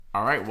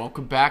All right,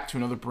 welcome back to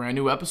another brand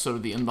new episode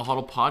of the In the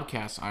Huddle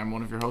podcast. I'm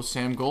one of your hosts,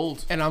 Sam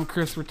Gold. And I'm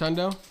Chris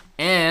Rotundo.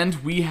 And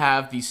we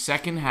have the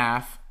second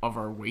half of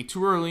our way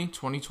too early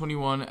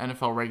 2021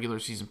 NFL regular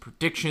season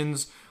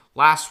predictions.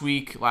 Last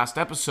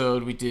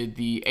episode, we did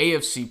the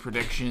AFC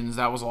predictions.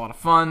 That was a lot of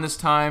fun this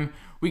time.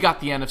 We got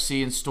the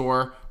NFC in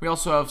store. We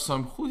also have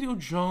some Julio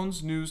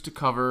Jones news to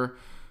cover.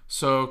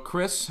 So,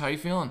 Chris, how you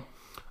feeling?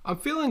 I'm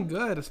feeling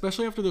good,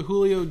 especially after the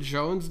Julio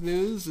Jones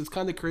news. It's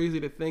kind of crazy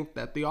to think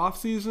that the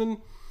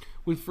offseason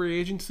with free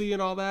agency and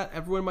all that,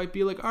 everyone might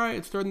be like, all right,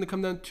 it's starting to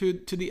come down to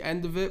the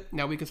end of it.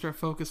 Now we can start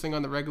focusing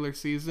on the regular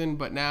season,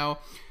 but now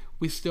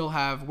we still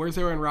have, where's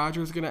Aaron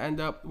Rodgers going to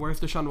end up? Where's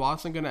Deshaun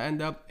Watson going to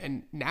end up?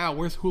 And now,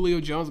 where's Julio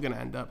Jones going to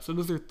end up? So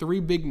those are three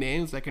big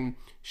names that can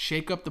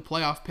shake up the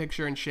playoff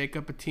picture and shake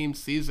up a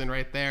team's season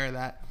right there,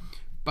 that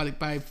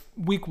by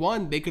week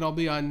one, they could all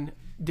be on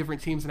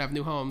different teams and have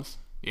new homes.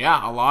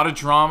 Yeah, a lot of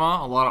drama,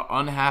 a lot of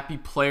unhappy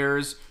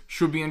players.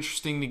 Should be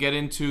interesting to get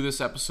into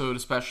this episode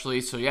especially.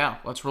 So yeah,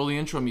 let's roll the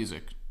intro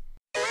music.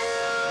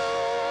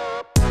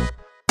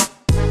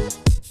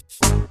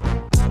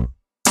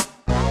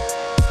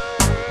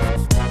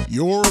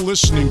 You're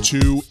listening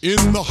to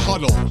In the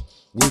Huddle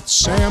with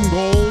Sam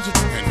Gold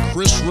and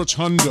Chris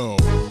Rotundo.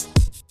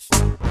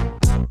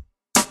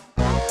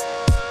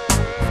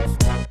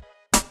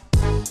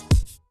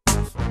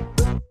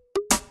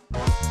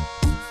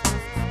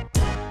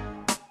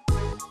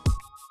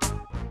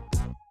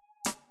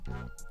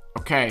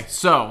 Okay,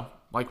 so,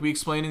 like we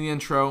explained in the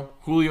intro,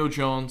 Julio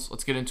Jones,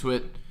 let's get into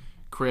it.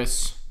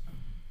 Chris,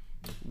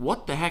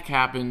 what the heck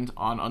happened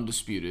on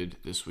Undisputed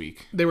this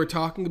week? They were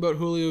talking about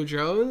Julio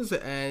Jones,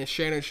 and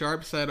Shannon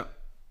Sharpe said,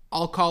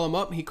 I'll call him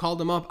up. He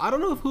called him up. I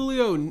don't know if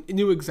Julio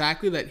knew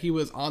exactly that he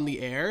was on the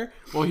air.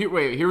 Well,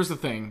 here's the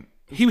thing.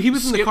 He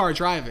was in the car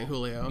driving,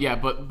 Julio. Yeah,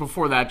 but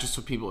before that, just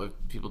so people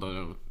don't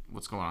know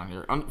what's going on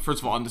here.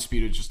 First of all,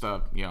 Undisputed, just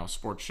a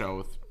sports show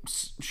with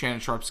Shannon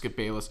Sharpe, Skip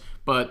Bayless.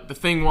 But the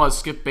thing was,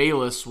 Skip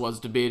Bayless was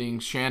debating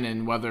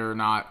Shannon whether or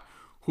not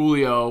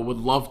Julio would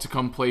love to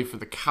come play for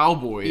the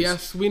Cowboys.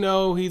 Yes, we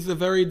know he's a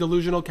very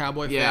delusional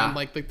Cowboy fan,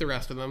 like the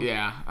rest of them.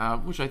 Yeah,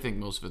 which I think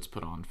most of it's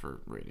put on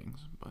for ratings,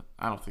 but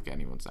I don't think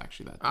anyone's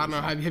actually that delusional.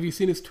 I don't know. Have you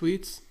seen his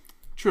tweets?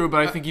 True,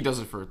 but I think he does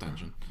it for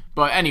attention.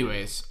 But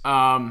anyways,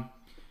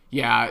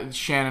 yeah,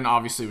 Shannon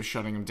obviously was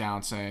shutting him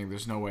down, saying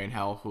there's no way in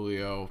hell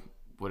Julio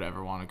would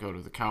ever want to go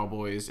to the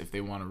Cowboys if he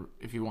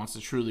wants to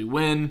truly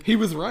win. He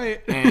was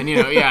right. And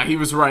yeah, he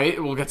was right.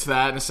 We'll get to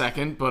that in a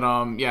second. But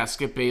yeah,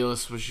 Skip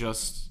Bayless was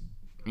just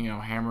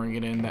hammering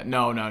it in that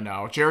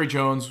no. Jerry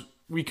Jones,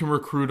 we can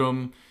recruit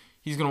him.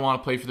 He's gonna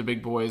want to play for the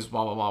big boys,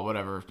 blah blah blah,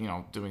 whatever,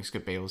 doing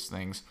Skip Bayless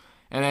things.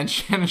 And then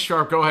Shannon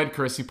Sharpe, go ahead,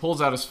 Chris. He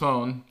pulls out his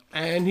phone.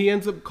 And he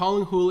ends up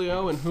calling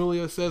Julio, and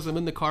Julio says, I'm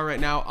in the car right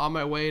now on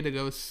my way to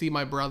go see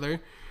my brother.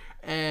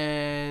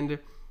 And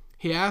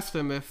he asked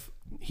him if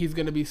he's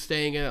going to be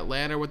staying in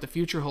Atlanta, what the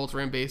future holds for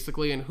him,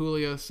 basically. And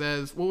Julio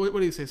says, well, what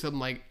did he say? Something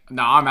like,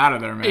 "No, I'm out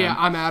of there, man." Yeah,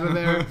 I'm out of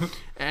there.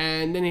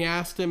 And then he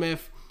asked him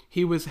if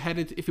he was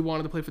if he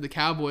wanted to play for the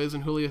Cowboys.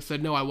 And Julio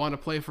said, no, I want to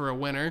play for a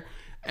winner.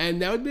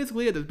 And that was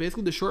basically it. That's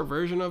basically the short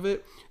version of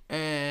it.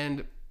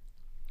 And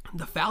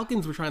the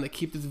Falcons were trying to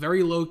keep this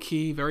very low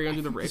key, very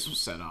under the radar. This was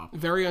set up.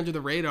 Very under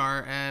the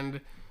radar,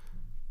 and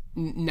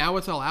now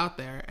it's all out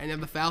there. And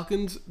the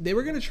Falcons, they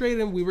were going to trade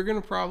him. We were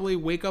going to probably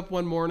wake up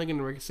one morning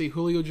and we're going to see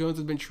Julio Jones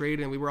has been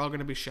traded, and we were all going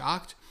to be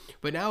shocked.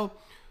 But now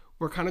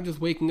we're kind of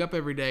just waking up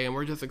every day and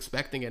we're just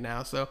expecting it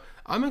now. So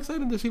I'm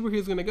excited to see where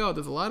he's going to go.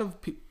 There's a lot of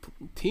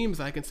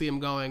teams I can see him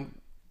going.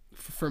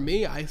 For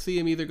me, I see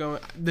him either going.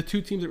 The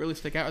two teams that really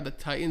stick out are the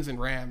Titans and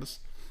Rams.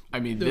 I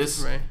mean,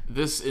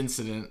 this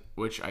incident,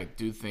 which I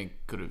do think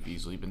could have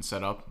easily been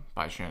set up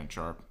by Shannon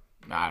Sharpe,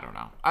 I don't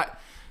know.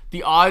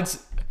 The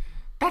odds,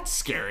 that's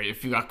scary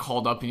if you got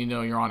called up and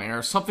you're on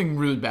air. Something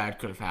really bad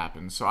could have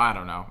happened, so I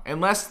don't know.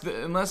 Unless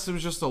it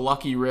was just a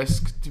lucky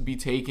risk to be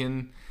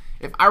taken.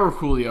 If I were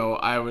Julio,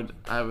 I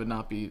would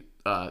not be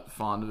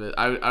fond of it.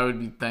 I would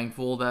be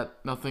thankful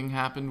that nothing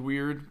happened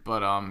weird,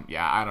 but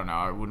yeah, I don't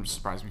know. It wouldn't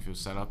surprise me if it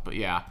was set up, but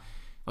yeah.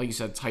 Like you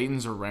said,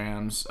 Titans or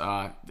Rams.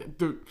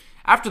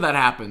 After that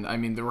happened, I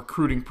mean, the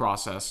recruiting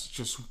process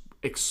just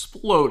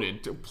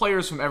exploded.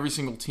 Players from every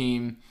single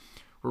team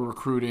were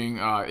recruiting.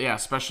 Yeah,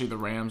 especially the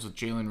Rams with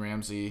Jalen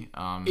Ramsey.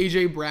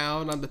 AJ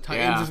Brown on the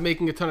Titans is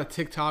making a ton of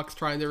TikToks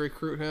trying to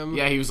recruit him.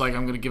 Yeah, he was like,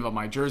 I'm going to give up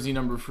my jersey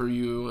number for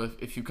you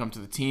if you come to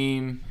the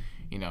team.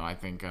 I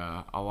think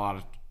a lot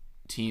of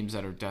teams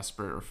that are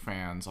desperate or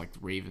fans, like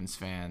Ravens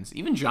fans,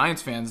 even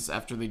Giants fans,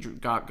 after they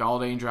got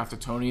Galladay and drafted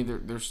Tony,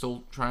 they're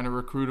still trying to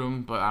recruit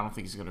him, but I don't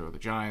think he's going to go to the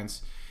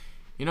Giants.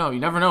 You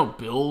never know.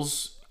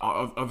 Bills,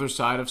 other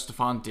side of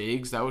Stephon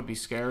Diggs, that would be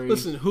scary.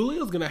 Listen,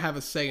 Julio's going to have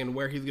a say in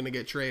where he's going to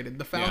get traded.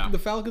 The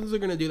Falcons are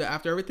going to do that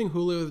after everything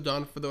Julio has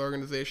done for the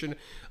organization.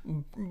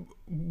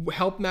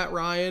 Help Matt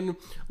Ryan,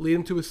 lead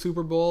him to a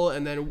Super Bowl,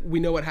 and then we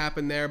know what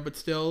happened there, but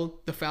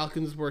still, the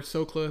Falcons were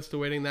so close to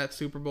winning that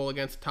Super Bowl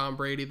against Tom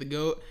Brady, the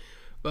GOAT.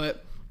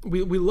 But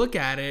we look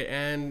at it,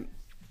 and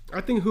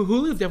I think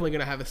Julio's definitely going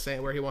to have a say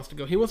where he wants to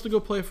go. He wants to go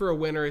play for a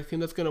winner, a team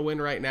that's going to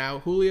win right now.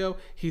 Julio,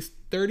 he's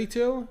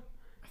 32?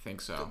 I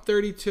think so.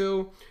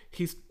 32.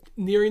 He's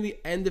nearing the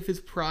end of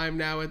his prime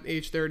now at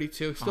age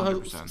 32.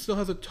 Still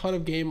has a ton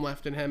of game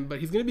left in him, but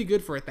he's going to be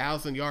good for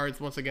 1,000 yards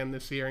once again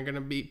this year and going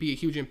to be a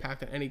huge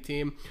impact on any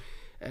team.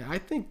 And I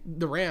think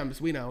the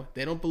Rams, we know,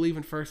 they don't believe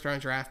in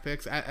first-round draft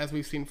picks, as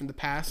we've seen from the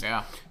past.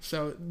 Yeah.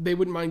 So they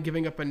wouldn't mind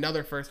giving up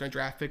another first-round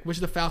draft pick, which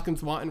the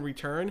Falcons want in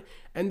return.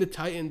 And the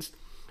Titans,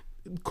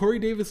 Corey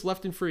Davis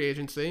left in free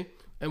agency.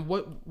 And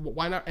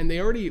why not? And they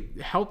already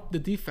helped the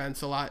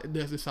defense a lot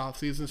this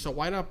offseason, so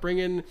why not bring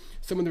in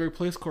someone to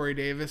replace Corey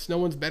Davis? No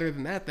one's better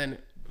than that than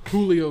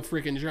Julio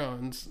freaking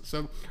Jones.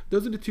 So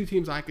those are the two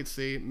teams I could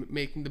see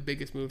making the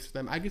biggest moves for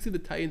them. I could see the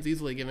Titans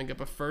easily giving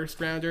up a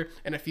first rounder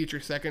and a future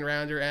second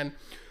rounder, and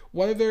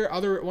one of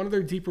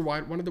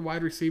the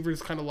wide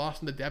receivers kind of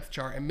lost in the depth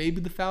chart, and maybe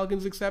the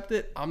Falcons accept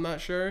it. I'm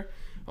not sure.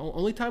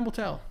 Only time will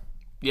tell.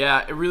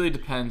 Yeah, it really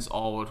depends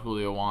all what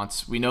Julio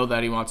wants. We know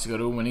that he wants to go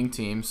to a winning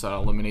team, so that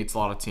eliminates a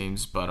lot of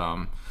teams. But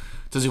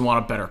does he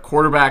want a better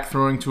quarterback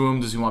throwing to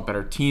him? Does he want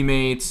better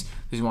teammates?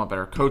 Does he want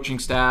better coaching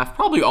staff?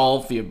 Probably all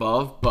of the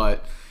above.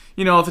 But,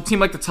 if a team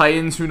like the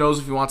Titans, who knows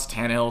if he wants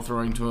Tannehill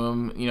throwing to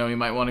him? He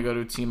might want to go to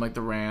a team like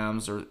the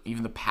Rams or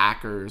even the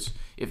Packers.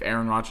 If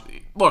Aaron Rodgers...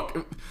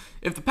 Look,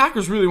 if the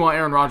Packers really want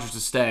Aaron Rodgers to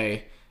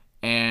stay...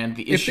 And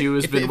the issue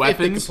has been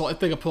weapons. If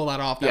they could pull that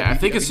off,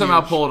 if they could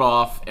somehow pull it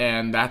off,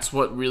 and that's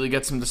what really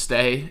gets him to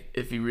stay.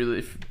 If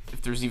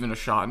there's even a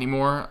shot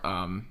anymore,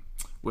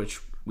 which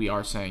we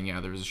are saying,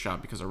 there is a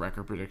shot because our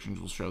record predictions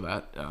will show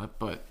that.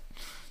 But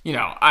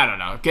I don't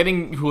know.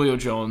 Getting Julio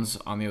Jones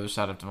on the other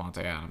side of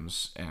Devontae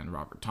Adams and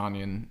Robert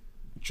Tonyan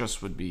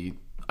just would be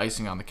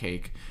icing on the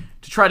cake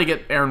to try to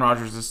get Aaron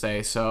Rodgers to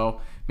stay.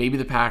 So maybe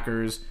the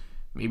Packers.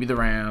 Maybe the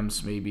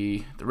Rams,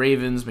 maybe the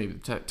Ravens, maybe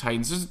the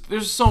Titans.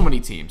 There's so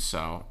many teams,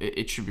 so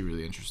it should be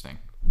really interesting.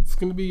 It's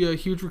going to be a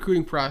huge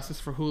recruiting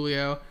process for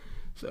Julio.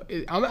 So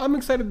I'm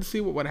excited to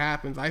see what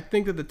happens. I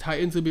think that the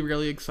Titans will be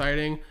really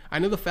exciting. I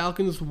know the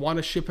Falcons want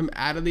to ship him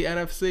out of the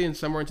NFC and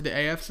somewhere into the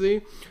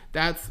AFC.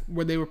 That's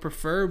where they would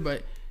prefer,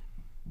 but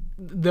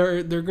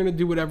they're going to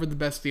do whatever the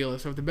best deal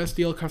is. So if the best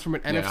deal comes from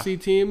an NFC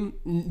team,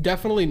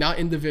 definitely not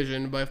in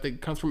division, but if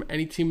it comes from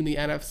any team in the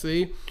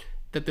NFC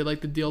that they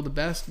like the deal the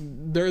best,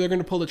 they're going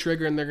to pull the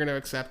trigger and they're going to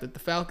accept it. The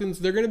Falcons,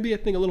 they're going to be, I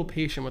think, a little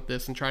patient with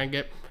this and try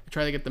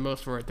to get the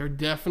most for it. They're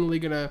definitely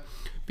going to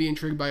be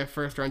intrigued by a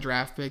first-round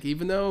draft pick,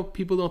 even though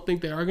people don't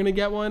think they are going to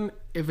get one.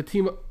 If a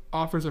team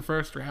offers a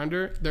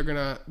first-rounder, they're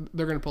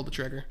gonna pull the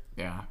trigger.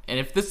 Yeah, and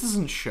if this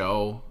doesn't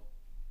show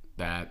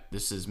that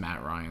this is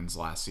Matt Ryan's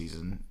last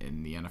season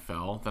in the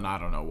NFL, then I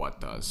don't know what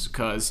does,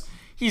 because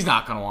he's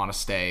not going to want to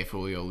stay if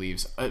Julio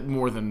leaves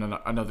more than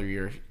another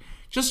year.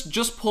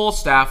 Just pull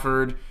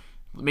Stafford.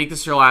 Make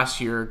this your last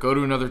year. Go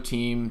to another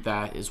team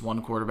that is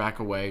one quarterback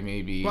away,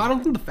 maybe. Well, I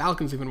don't think the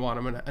Falcons even want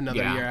him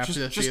another year after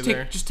this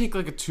either. Just take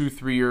like a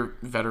 2-3 year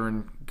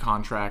veteran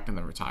contract and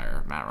then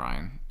retire, Matt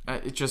Ryan.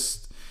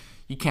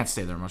 You can't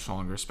stay there much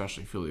longer,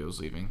 especially if Julio's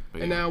leaving.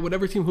 But, now,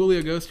 whatever team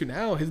Julio goes to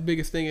now, his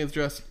biggest thing is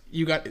just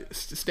you got to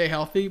stay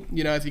healthy.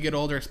 As you get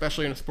older,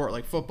 especially in a sport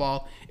like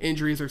football,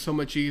 injuries are so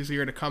much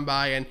easier to come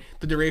by, and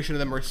the duration of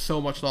them are so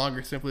much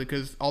longer simply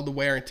because all the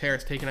wear and tear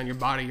is taken on your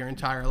body your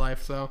entire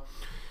life. So.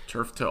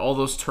 All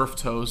those turf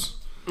toes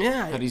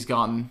that he's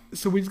gotten.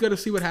 So we just got to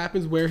see what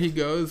happens, where he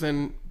goes,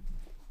 and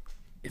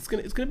it's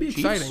gonna be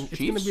exciting.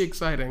 It's gonna be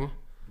exciting.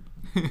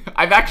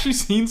 I've actually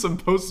seen some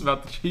posts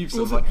about the Chiefs.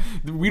 It's like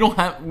we don't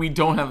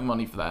have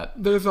money for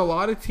that. There's a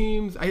lot of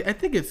teams. I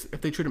think it's if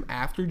they trade him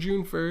after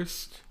June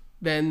 1st,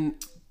 then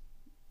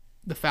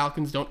the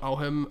Falcons don't owe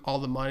him all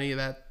the money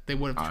that they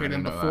would have traded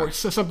him before.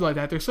 So something like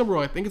that. There's some rule.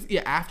 I think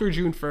it's after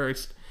June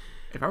 1st.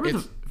 If I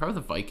were the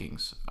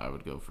Vikings, I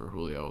would go for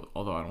Julio.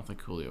 Although I don't think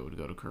Julio would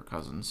go to Kirk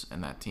Cousins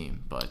and that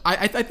team. But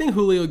I think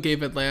Julio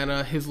gave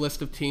Atlanta his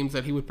list of teams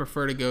that he would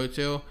prefer to go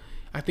to.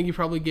 I think he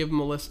probably gave him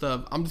a list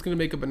of, I'm just going to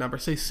make up a number,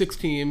 say 6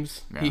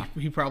 teams. Yeah.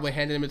 He probably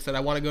handed him and said, I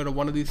want to go to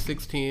one of these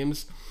 6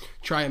 teams,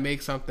 try and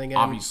make something. And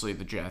obviously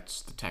the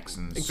Jets, the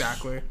Texans.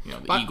 Exactly.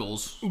 The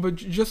Eagles. But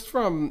just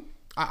from,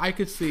 I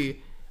could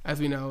see,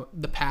 as we know,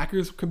 the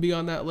Packers could be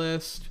on that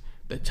list.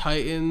 The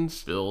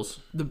Titans,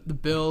 Bills, the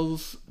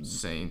Bills,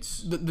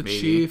 Saints, the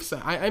Chiefs.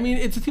 I mean,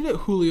 it's a team that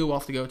Julio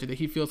wants to go to that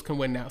he feels can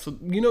win now. So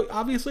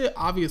obviously,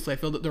 I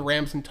feel that the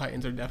Rams and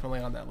Titans are definitely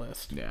on that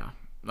list. Yeah,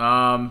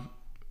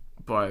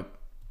 but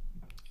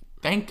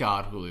thank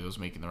God Julio's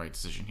making the right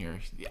decision here.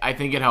 I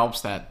think it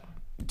helps that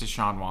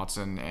Deshaun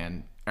Watson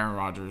and Aaron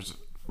Rodgers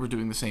were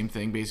doing the same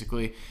thing,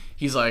 basically.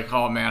 He's like,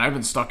 oh man, I've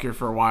been stuck here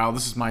for a while.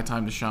 This is my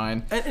time to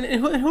shine. And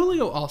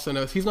Julio also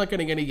knows he's not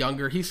getting any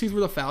younger. He sees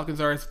where the Falcons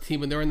are as a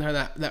team, and they're in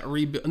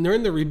they're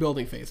in the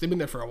rebuilding phase. They've been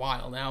there for a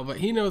while now, but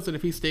he knows that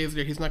if he stays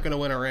there, he's not going to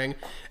win a ring.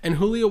 And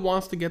Julio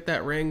wants to get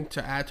that ring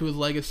to add to his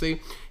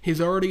legacy. He's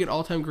already an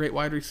all-time great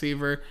wide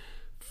receiver,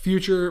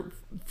 future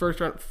first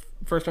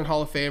round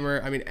Hall of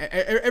Famer. I mean,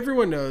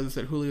 everyone knows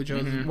that Julio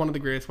Jones is one of the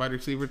greatest wide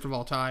receivers of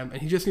all time,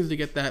 and he just needs to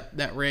get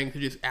that ring to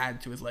just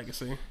add to his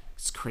legacy.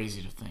 It's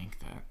crazy to think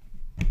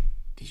that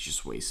he's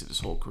just wasted his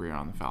whole career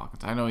on the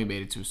Falcons. I know he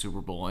made it to a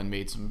Super Bowl and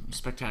made some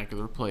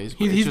spectacular plays,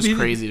 but it's just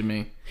crazy to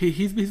me.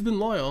 He's been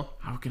loyal.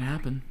 How it can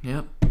happen,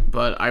 yep.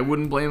 But I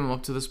wouldn't blame him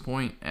up to this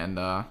point. And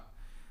what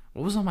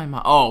was on my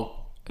mind?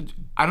 Oh,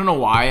 I don't know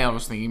why I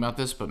was thinking about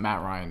this, but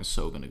Matt Ryan is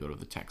so going to go to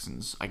the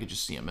Texans. I could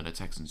just see him in a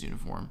Texans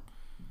uniform.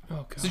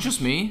 Oh, is it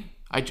just me?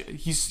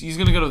 He's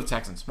going to go to the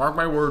Texans. Mark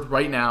my word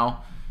right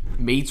now,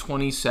 May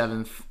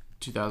 27th.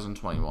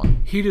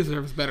 2021. He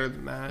deserves better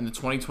than that. In the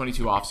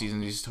 2022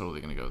 offseason, he's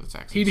totally going to go to the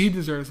Texans. He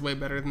deserves way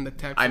better than the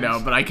Texans. I know,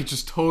 but I could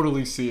just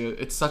totally see it.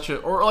 It's such a...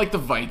 Or like the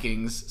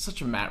Vikings.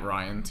 Such a Matt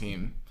Ryan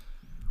team.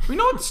 We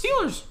know what the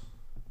Steelers...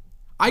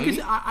 I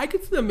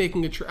could see them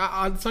making a trade.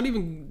 It's not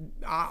even...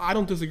 I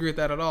don't disagree with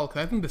that at all,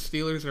 because I think the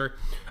Steelers are...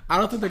 I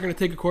don't think they're going to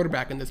take a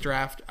quarterback in this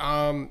draft.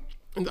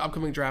 In the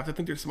upcoming draft, I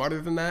think they're smarter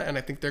than that, and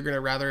I think they're going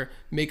to rather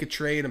make a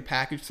trade and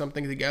package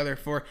something together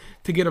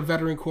to get a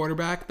veteran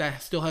quarterback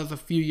that still has a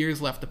few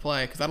years left to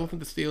play. Because I don't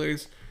think the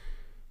Steelers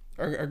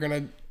are going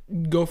to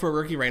go for a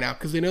rookie right now,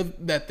 because they know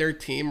that their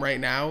team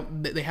right now,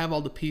 they have all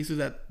the pieces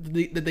that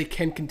they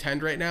can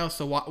contend right now.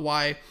 So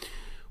why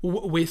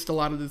waste a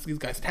lot of these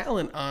guys'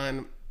 talent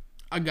on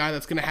a guy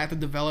that's going to have to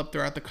develop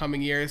throughout the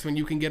coming years when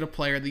you can get a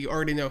player that you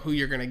already know who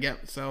you're going to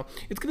get? So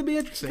it's going to be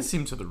interesting. It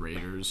seems to the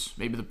Raiders,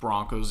 maybe the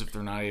Broncos if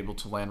they're not able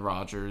to land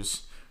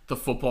Rodgers, the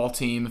football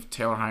team if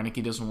Taylor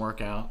Heineke doesn't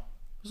work out.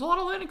 There's a lot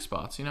of landing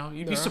spots, you know.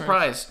 You'd be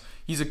surprised.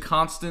 He's a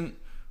constant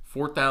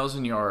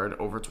 4,000 yard,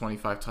 over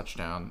 25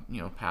 touchdown,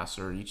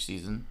 passer each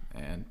season,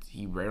 and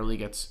he rarely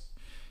gets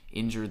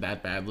injured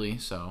that badly.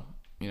 So,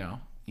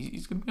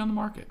 he's going to be on the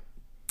market.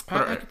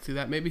 I can see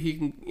that. Maybe he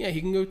can. Yeah,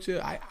 he can go to.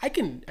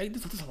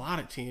 There's a lot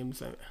of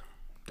teams.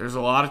 There's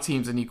a lot of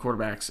teams that need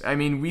quarterbacks. I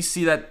mean, we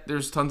see that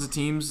there's tons of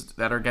teams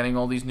that are getting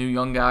all these new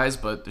young guys,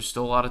 but there's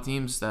still a lot of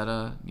teams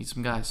that need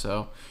some guys.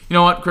 So, you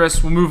know what,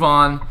 Chris? We'll move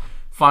on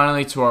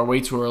finally to our way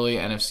too early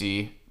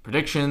NFC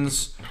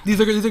predictions. These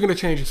are going to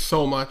change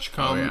so much.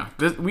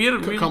 We had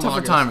a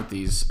tougher time with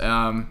these.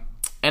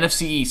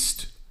 NFC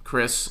East,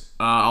 Chris.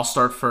 I'll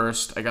start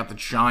first. I got the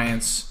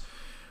Giants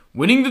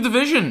winning the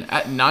division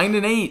at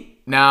 9-8.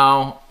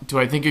 Now, do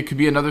I think it could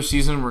be another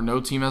season where no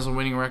team has a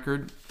winning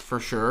record? For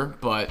sure.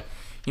 But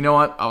you know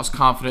what? I was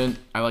confident.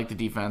 I like the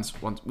defense.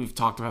 We've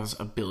talked about this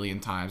a billion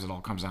times. It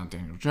all comes down to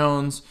Daniel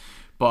Jones.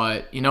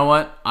 But you know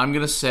what? I'm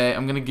going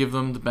to give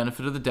them the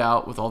benefit of the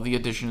doubt with all the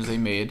additions they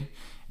made.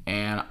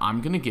 And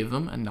I'm going to give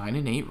them a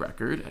 9-8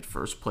 record at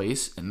first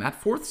place in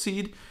that 4th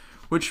seed,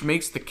 which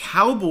makes the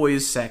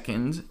Cowboys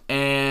second.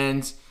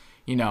 And,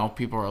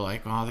 people are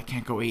like, oh, they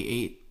can't go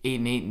 8-8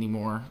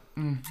 anymore.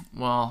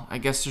 Well, I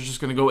guess they're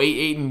just going to go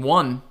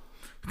 8-1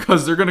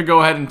 because they're going to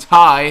go ahead and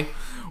tie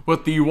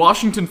with the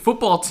Washington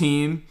football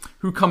team,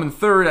 who come in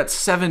third at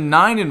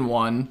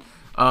 7-9-1.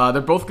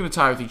 They're both going to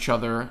tie with each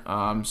other.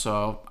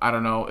 So I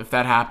don't know if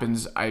that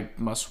happens. I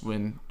must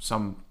win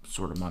some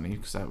sort of money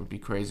because that would be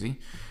crazy.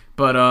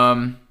 But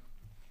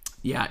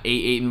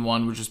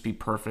 8-1 would just be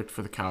perfect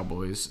for the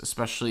Cowboys,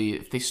 especially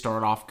if they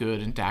start off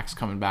good and Dak's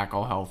coming back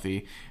all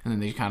healthy, and then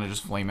they kind of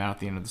just flame out at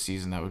the end of the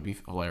season. That would be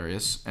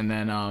hilarious. And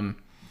then,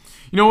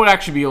 what would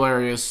actually be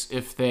hilarious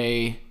if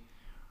they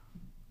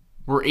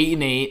were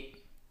 8-8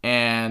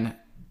 and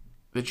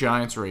the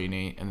Giants were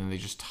 8-8, and then they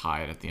just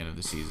tied at the end of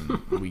the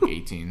season, week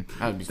 18.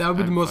 That would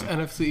be the most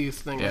NFC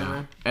East thing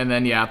ever. And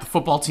then, the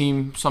football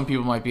team. Some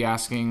people might be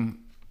asking,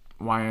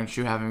 why aren't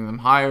you having them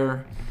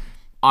higher?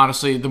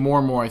 Honestly, the more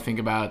and more I think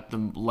about it,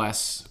 the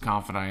less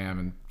confident I am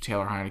in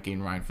Taylor Heineke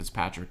and Ryan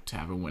Fitzpatrick to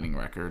have a winning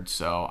record.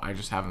 So I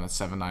just have them at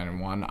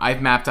 7-9-1.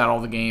 I've mapped out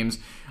all the games.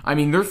 I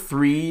mean, they're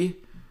three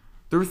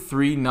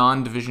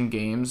non-division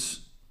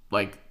games,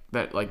 like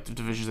the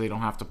divisions they don't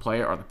have to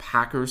play are the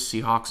Packers,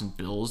 Seahawks, and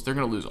Bills. They're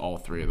going to lose all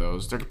 3 of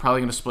those. They're probably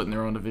going to split in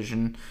their own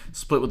division,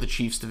 split with the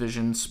Chiefs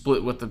division,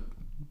 split with the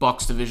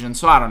Bucs division.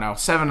 So I don't know.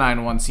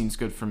 7-9-1 seems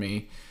good for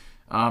me.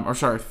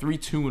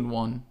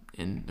 3-2-1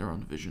 in their own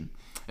division.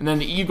 And then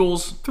the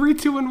Eagles,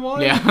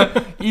 3-2-1.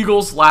 Yeah,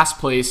 Eagles last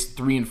place,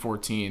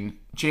 3-14.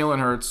 Jalen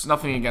Hurts,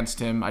 nothing against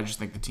him. I just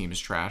think the team is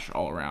trash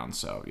all around.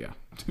 So yeah.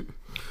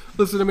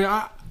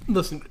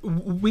 Listen,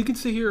 we can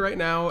sit here right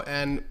now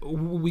and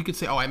we could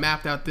say, "Oh, I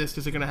mapped out this.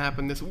 Is it going to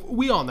happen?" This.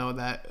 We all know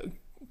that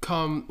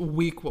come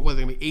week, what was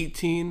it going to be?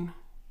 18.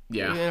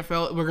 Yeah. In the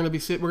NFL, we're going to be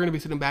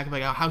sitting back and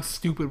like, oh, how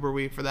stupid were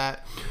we for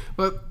that?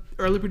 But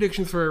early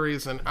predictions for a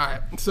reason. All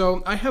right.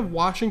 So I have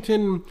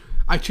Washington.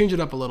 I changed it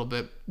up a little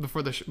bit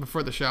before the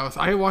show. So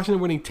I had Washington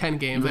winning 10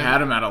 games. You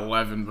had him at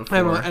 11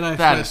 before.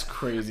 That is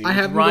crazy. I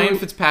have Ryan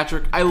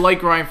Fitzpatrick. I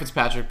like Ryan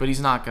Fitzpatrick, but he's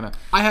not gonna.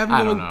 I have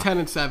him going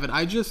 10-7.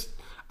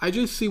 I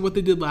just see what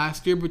they did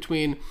last year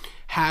between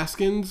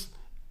Haskins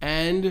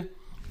and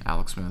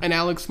Alex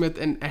Smith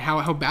and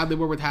how bad they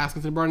were with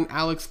Haskins, and brought in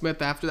Alex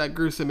Smith after that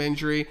gruesome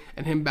injury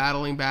and him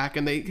battling back,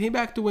 and they came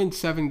back to win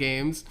 7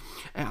 games.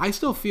 And I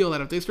still feel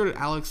that if they started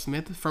Alex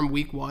Smith from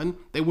week 1,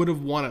 they would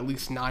have won at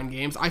least 9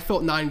 games. I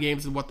felt 9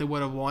 games is what they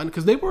would have won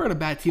because they weren't a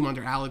bad team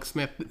under Alex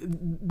Smith.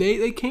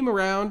 They came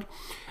around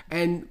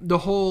And the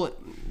whole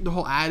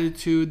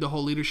attitude, the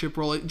whole leadership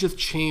role, it just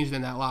changed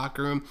in that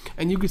locker room.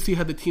 And you could see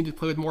how the team just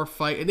played with more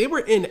fight. And they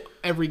were in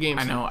every game.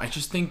 I know. I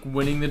just think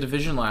winning the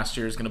division last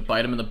year is going to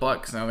bite them in the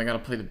butt because now they got to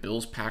play the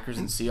Bills, Packers,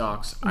 and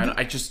Seahawks.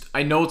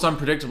 I know it's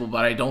unpredictable,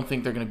 but I don't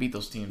think they're going to beat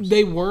those teams.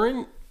 They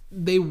weren't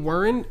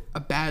a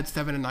bad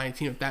 7-9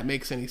 team, if that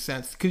makes any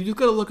sense. Because you just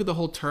got to look at the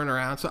whole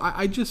turnaround. So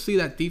I just see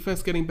that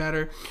defense getting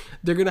better.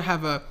 They're going to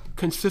have a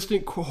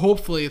consistent,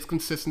 hopefully it's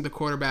consistent, the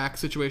quarterback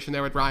situation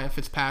there with Ryan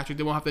Fitzpatrick.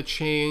 They won't have to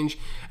change,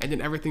 and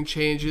then everything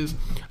changes.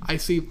 I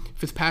see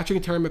Fitzpatrick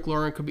and Terry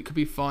McLaurin could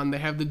be fun. They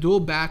have the dual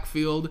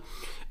backfield.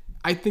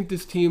 I think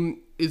this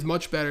team is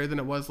much better than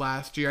it was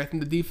last year. I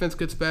think the defense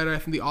gets better. I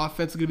think the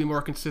offense is going to be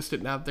more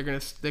consistent now that they're going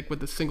to stick with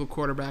the single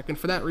quarterback. And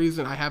for that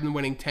reason, I have them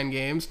winning 10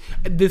 games.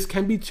 This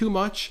can be too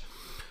much,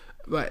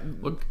 but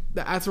look,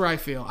 that's where I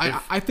feel.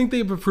 I think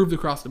they've improved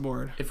across the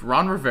board. If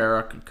Ron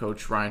Rivera could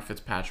coach Ryan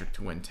Fitzpatrick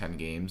to win 10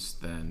 games,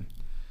 then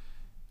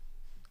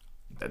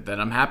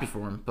I'm happy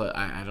for him. But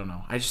I don't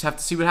know. I just have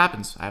to see what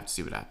happens. I think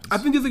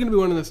this is going to be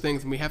one of those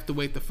things, and we have to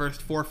wait the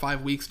first 4 or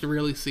 5 weeks to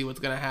really see what's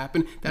going to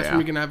happen. That's when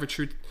we're going to have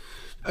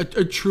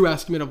a true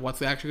estimate of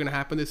what's actually going to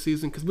happen this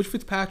season. Because which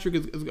Fitzpatrick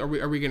are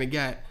we going to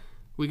get?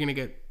 We're going to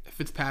get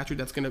Fitzpatrick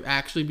that's going to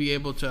actually be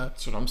able to.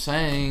 That's what I'm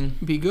saying.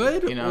 Be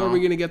good, or are we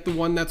going to get the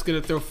one that's going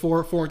to throw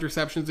four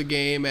interceptions a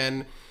game?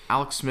 And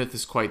Alex Smith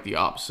is quite the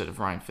opposite of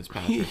Ryan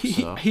Fitzpatrick.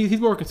 He's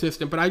more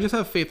consistent, but I just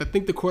have faith. I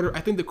think the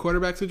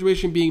quarterback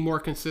situation being more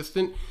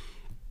consistent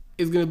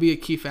is going to be a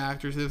key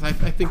factor. I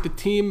think the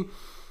team.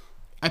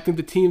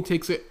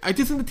 Takes it. I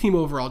just think the team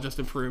overall just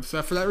improves.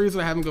 So for that reason,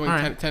 I have them going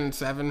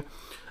 10-7.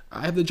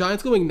 I have the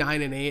Giants going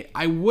 9-8.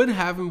 I would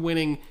have them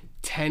winning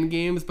 10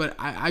 games, but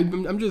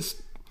I'm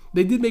just.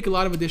 They did make a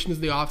lot of additions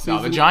in the offseason.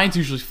 No, the Giants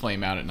usually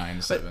flame out at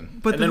 9-7,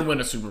 and then win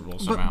a Super Bowl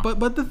somehow.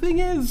 But the thing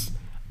is,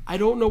 I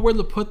don't know where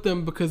to put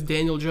them because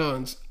Daniel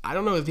Jones. I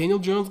don't know. Is Daniel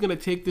Jones going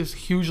to take this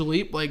huge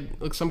leap like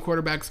some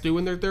quarterbacks do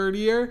in their third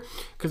year?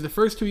 Because the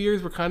first 2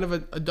 years were kind of a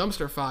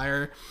dumpster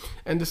fire.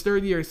 And this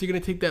third year, is he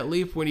going to take that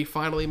leap when he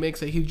finally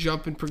makes a huge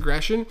jump in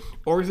progression?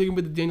 Or is he going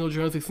to be the Daniel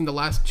Jones we've seen the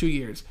last 2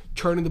 years?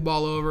 Turning the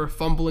ball over,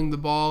 fumbling the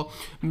ball,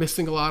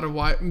 missing a lot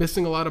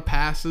of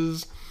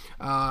passes,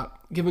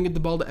 giving it the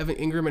ball to Evan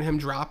Ingram and him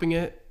dropping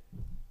it.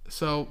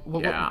 So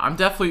we're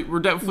definitely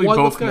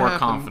both more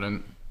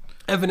confident.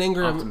 Evan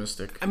Ingram,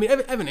 optimistic. I mean,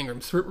 Evan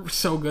Ingram's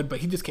so good, but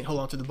he just can't hold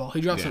on to the ball.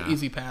 He drops some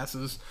easy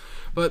passes.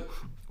 But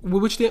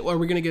which are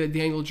we going to get a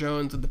Daniel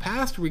Jones of the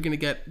past? Or are we going to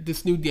get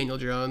this new Daniel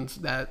Jones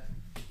that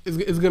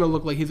is going to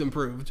look like he's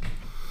improved?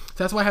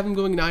 So that's why I have him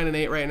going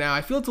 9-8 right now.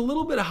 I feel it's a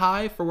little bit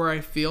high for where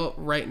I feel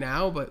right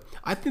now, but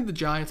I think the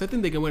Giants,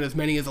 they can win as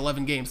many as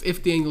 11 games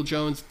if Daniel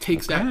Jones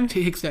takes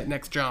that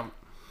next jump.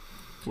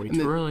 Way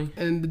too early.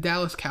 And the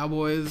Dallas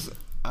Cowboys.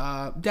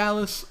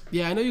 Dallas,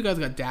 I know you guys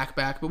got Dak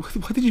back, but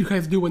what did you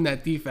guys do in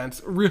that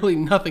defense? Really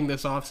nothing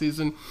this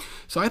offseason.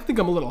 So I think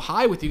I'm a little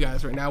high with you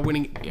guys right now,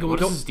 winning.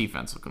 What is this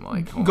defense looking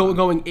like?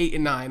 Going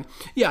 8-9.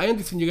 Yeah, I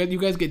understand. You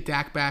guys get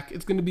Dak back.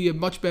 It's going to be a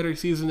much better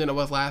season than it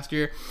was last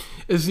year.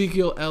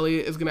 Ezekiel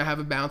Elliott is going to have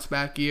a bounce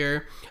back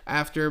year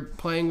after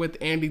playing with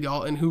Andy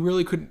Dalton, who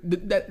really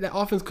couldn't. That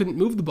offense couldn't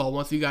move the ball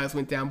once you guys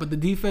went down, but the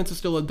defense is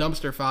still a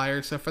dumpster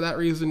fire. So for that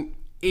reason,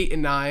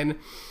 8-9.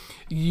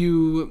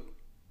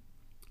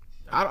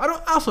 I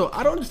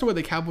don't understand why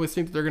the Cowboys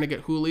think that they're going to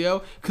get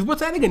Julio. Because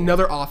what's adding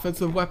another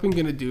offensive weapon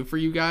going to do for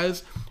you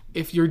guys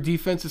if your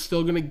defense is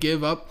still going to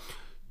give up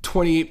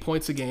 28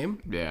 points a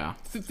game? Yeah.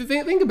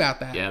 Think about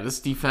that. Yeah,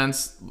 this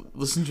defense,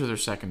 listen to their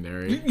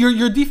secondary.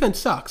 Your defense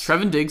sucks.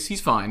 Trevin Diggs,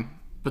 he's fine.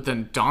 But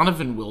then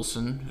Donovan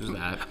Wilson, who's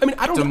that? I mean,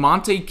 I don't.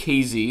 DeMonte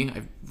Casey,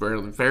 I've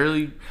rarely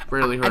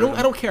heard of him.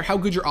 I don't care how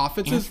good your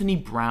offense is. Anthony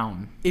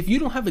Brown. If you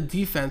don't have a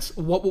defense,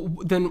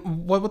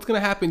 what's going to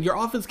happen? Your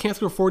offense can't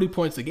score 40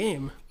 points a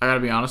game. I gotta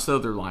be honest though,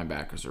 their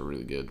linebackers are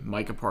really good.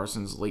 Micah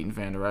Parsons, Leighton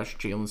Vander Esch,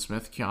 Jalen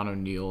Smith, Keanu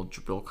Neal,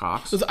 Jabril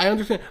Cox. Listen, I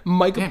understand.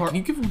 Can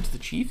you give him to the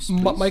Chiefs?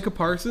 Micah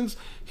Parsons,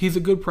 he's a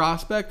good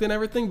prospect and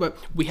everything, but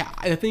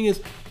the thing is,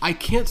 I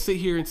can't sit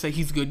here and say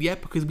he's good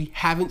yet because we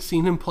haven't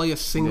seen him play a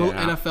single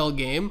NFL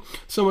game.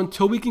 So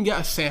until we can get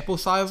a sample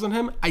size on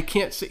him, I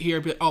can't sit here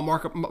and be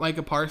like,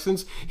 Micah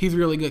Parsons, he's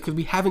really good because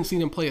we haven't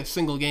seen him play a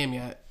single game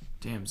yet.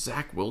 Damn,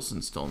 Zach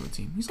Wilson's still on the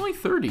team. He's only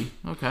 30.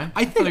 Okay.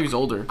 I thought he was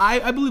older.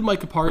 I believe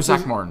Micah Parsons. Or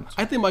Zach Martin.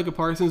 I think Micah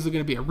Parsons is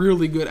going to be a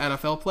really good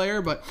NFL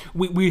player, but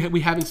we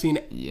haven't seen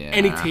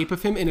any tape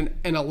of him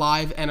in a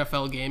live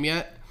NFL game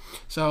yet.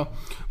 So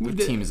the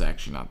team is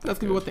actually not that that's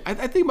gonna be one thing.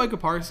 I think Micah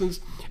Parsons,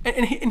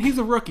 and he's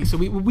a rookie, so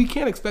we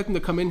can't expect him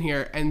to come in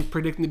here and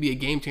predict him to be a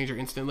game changer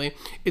instantly.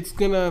 He's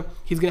gonna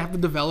have to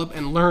develop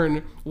and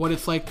learn what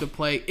it's like to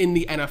play in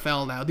the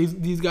NFL now.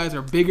 These guys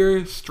are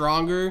bigger,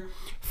 stronger,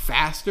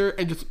 faster,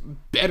 and just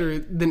better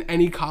than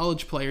any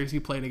college players he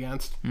played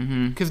against.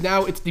 Because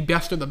now it's the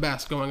best of the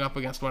best going up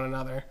against one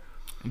another.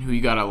 And who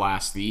you got at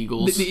last? The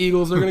Eagles. The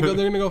Eagles. They're gonna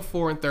go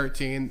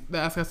 4-13.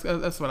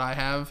 That's what I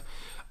have.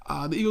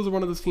 The Eagles are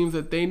one of those teams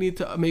that they need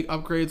to make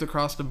upgrades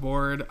across the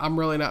board. I'm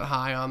really not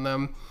high on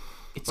them.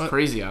 It's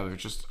crazy how they've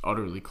just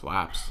utterly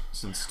collapsed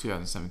since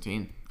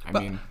 2017.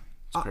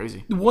 It's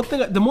crazy.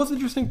 The most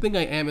interesting thing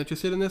I am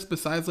interested in this,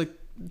 besides like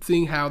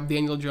seeing how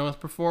Daniel Jones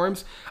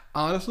performs,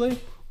 honestly,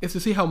 is to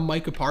see how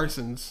Micah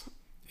Parsons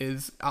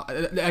is.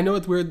 I know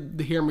it's weird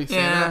to hear me say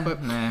that, but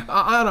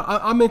I don't know.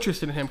 I'm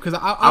interested in him because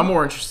I'm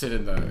more interested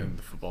in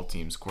the football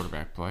team's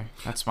quarterback play.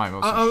 That's my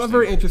most. I'm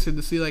very interested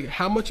to see like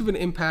how much of an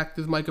impact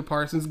is Micah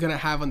Parsons going to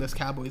have on this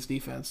Cowboys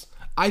defense.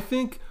 I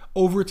think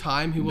over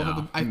time he will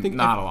have.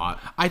 Not a lot.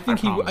 I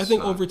think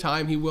over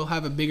time he will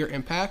have a bigger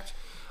impact.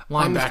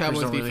 Linebackers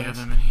don't really have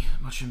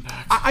much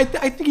impact. I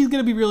think he's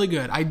going to be really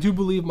good. I do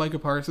believe Micah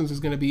Parsons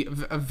is going to be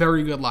a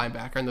very good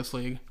linebacker in this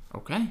league.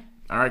 Okay.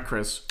 All right,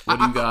 Chris. What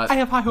do you got? I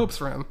have high hopes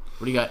for him.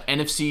 What do you got?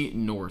 NFC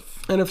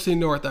North. NFC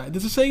North.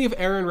 This is saying if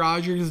Aaron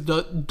Rodgers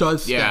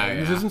does stay. Yeah.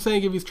 This isn't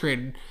saying if he's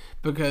traded.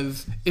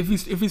 Because if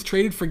he's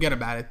traded, forget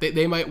about it.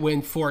 They might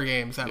win 4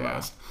 games at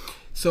most.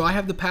 So I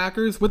have the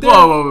Packers.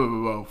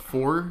 Whoa.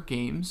 4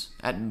 games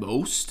at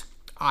most?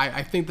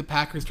 I think the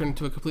Packers turn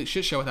into a complete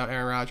shit show without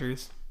Aaron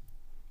Rodgers.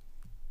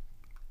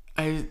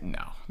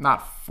 No,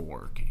 not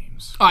 4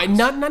 games. All right,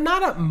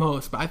 not at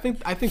most, but I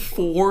think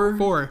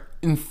 4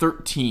 in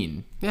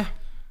 13. Yeah.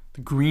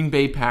 The Green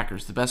Bay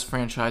Packers, the best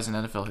franchise in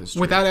NFL history.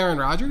 Without Aaron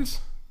Rodgers?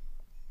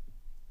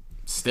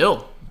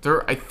 Still,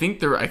 I think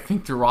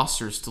their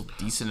roster is still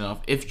decent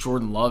enough. If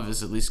Jordan Love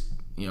is at least,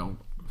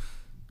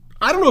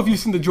 I don't know if you've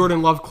seen the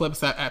Jordan Love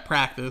clips at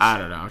practice. I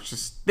don't know. It's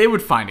just they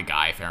would find a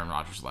guy if Aaron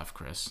Rodgers left,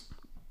 Chris.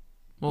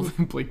 Well,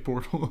 then Blake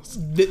Bortles.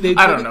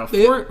 I don't know.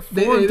 4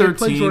 and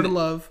 13. Jordan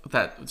Love.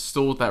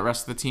 Still with that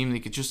rest of the team, they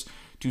could just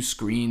do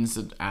screens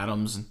to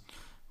Adams and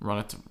run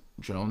it to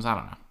Jones. I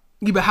don't know.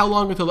 Yeah, but how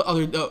long until the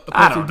other defense?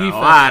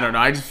 I don't know.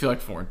 I just feel like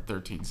 4 and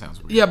 13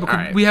 sounds weird. Yeah,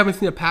 but we haven't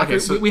seen a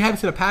Packers. We haven't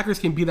seen a Packers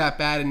team be that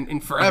bad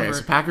in forever. Okay,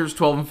 so Packers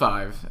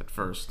 12-5 at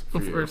first.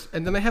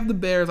 And then I have the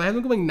Bears. I have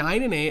them going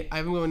 9-8. I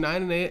have them going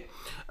 9-8.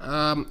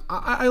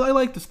 I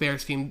like this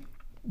Bears team.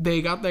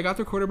 They got their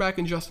quarterback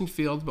in Justin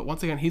Fields, but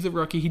once again, he's a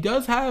rookie. He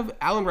does have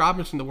Allen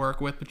Robinson to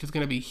work with, which is going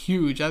to be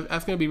huge.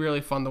 That's going to be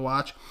really fun to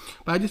watch.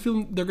 But I just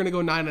feel they're going to go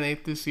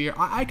 9-8 this year.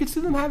 I could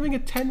see them having a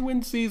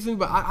 10-win season,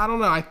 but I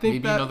don't know. I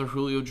think maybe another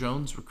Julio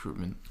Jones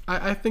recruitment.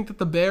 I think that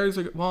the Bears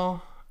are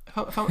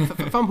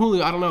if I'm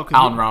Julio, I don't know.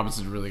 Allen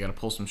Robinson's really got to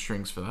pull some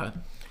strings for that.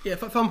 Yeah,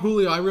 if I'm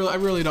Julio, I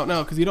really don't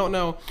know because you don't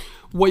know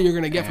what you're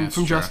going to get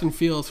from Justin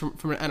Fields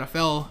from an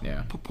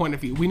NFL point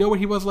of view. We know what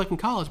he was like in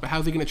college, but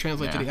how's he going to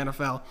translate to the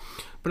NFL?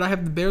 But I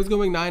have the Bears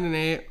going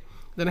 9-8.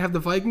 Then I have the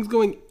Vikings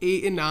going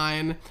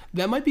 8-9.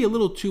 That might be a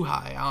little too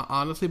high,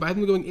 honestly, but I have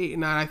them going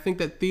 8-9. I think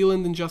that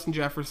Thielen and Justin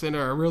Jefferson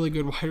are a really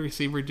good wide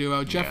receiver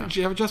duo.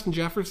 Justin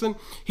Jefferson,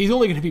 he's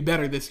only going to be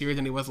better this year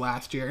than he was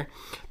last year.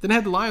 Then I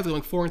have the Lions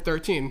going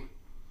 4-13.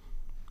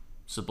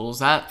 Simple as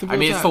that.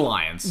 It's the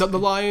Lions. The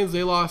Lions,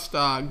 they lost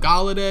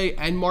Galladay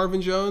and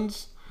Marvin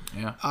Jones.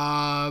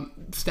 Yeah.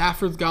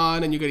 Stafford's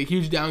gone, and you get a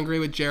huge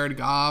downgrade with Jared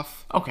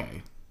Goff.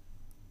 Okay.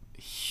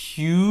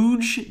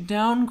 Huge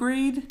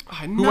downgrade?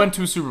 Who went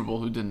to a Super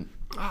Bowl? Who didn't?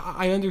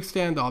 I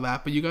understand all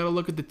that, but you got to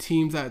look at the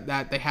teams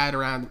that they had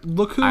around.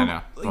 Look who. I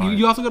know.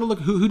 You also got to look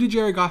who did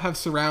Jared Goff have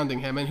surrounding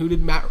him, and who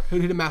did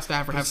Matt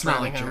Stafford have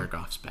surrounding him. Jared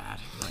Goff's bad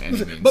by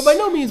any means. But by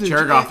no means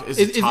Jared Goff is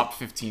a top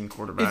 15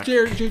 quarterback.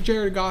 Is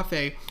Jared Goff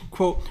a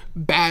quote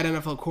bad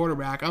NFL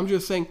quarterback? I'm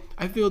just saying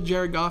I feel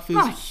Jared Goff is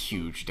not a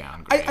huge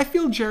downgrade. I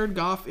feel Jared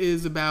Goff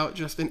is about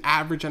just an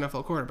average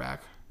NFL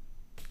quarterback.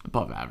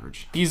 Above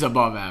average. He's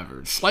above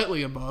average.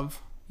 Slightly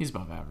above. He's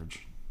above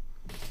average.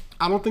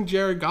 I don't think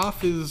Jared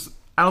Goff is.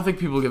 I don't think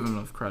people give him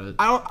enough credit.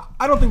 I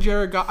don't think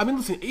Jared Goff. I mean,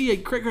 listen,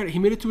 great credit. He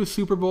made it to a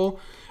Super Bowl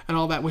and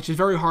all that, which is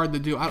very hard to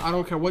do. I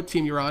don't care what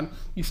team you're on.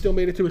 You still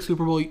made it to a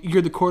Super Bowl.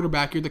 You're the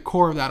quarterback. You're the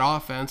core of that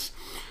offense.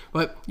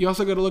 But you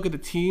also got to look at the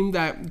team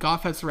that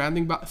Goff had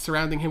surrounding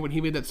him when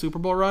he made that Super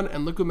Bowl run,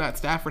 and look who Matt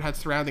Stafford had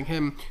surrounding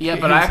him. Yeah,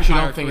 but I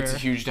actually don't think it's a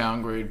huge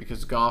downgrade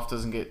because Goff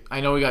doesn't get.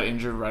 I know he got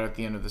injured right at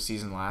the end of the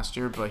season last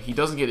year, but he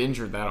doesn't get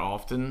injured that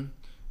often.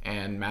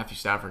 And Matthew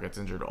Stafford gets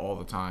injured all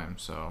the time,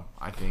 so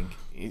I think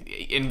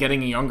in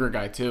getting a younger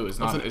guy too is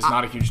not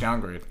a huge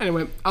downgrade.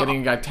 Anyway,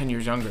 getting a guy 10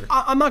 years younger.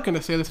 I'm not going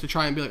to say this to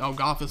try and be like, oh,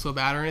 Goff is so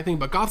bad or anything,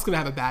 but Goff's going to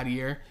have a bad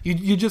year.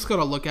 You just got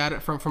to look at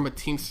it from a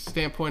team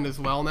standpoint as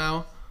well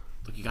now.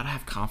 Look, you got to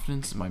have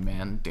confidence in my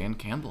man Dan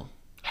Campbell.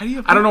 How do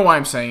you? I don't know why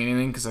I'm saying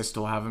anything because I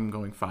still have him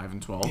going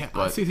 5-12. Yeah,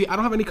 but see, I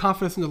don't have any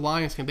confidence in the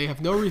Lions team. They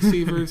have no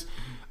receivers.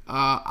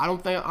 I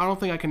don't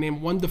think I can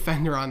name one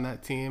defender on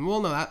that team. Well,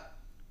 no, that.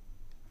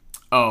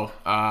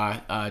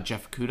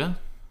 Jeff Okudah.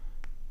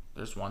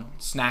 There's one.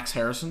 Snacks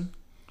Harrison.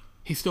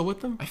 He's still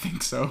with them? I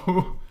think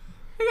so.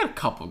 They got a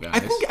couple guys.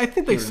 I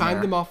think they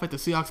signed them off at the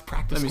Seahawks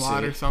practice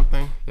squad or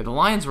something. Yeah, the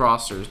Lions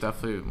roster is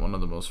definitely one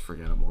of the most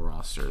forgettable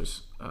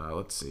rosters.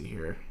 Let's see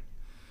here.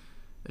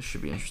 This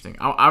should be interesting.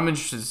 I'm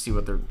interested to see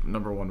what their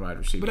number one wide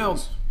receiver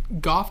is.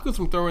 Goff goes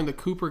from throwing the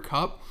Cooper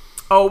Kupp.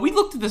 Oh, we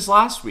looked at this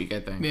last week, I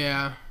think.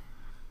 Yeah.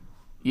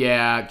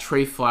 Yeah,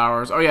 Trey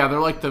Flowers. Oh, yeah, they're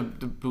like the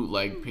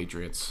bootleg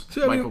Patriots.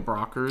 So, Michael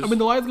Brockers. I mean,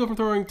 the Lions go from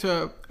throwing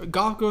to...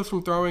 Goff goes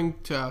from throwing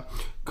to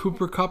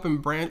Cooper Kupp and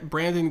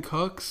Brandon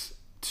Cooks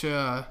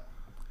to...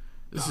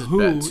 This is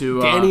who?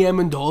 to Danny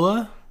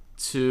Amendola?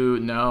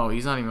 No,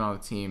 he's not even on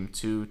the team.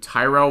 To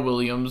Tyrell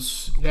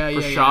Williams,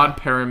 Rashad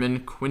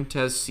Perriman,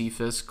 Quintez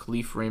Cephas,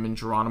 Khalif Raymond,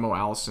 Geronimo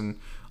Allison,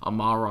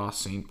 Amara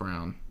St.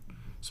 Brown.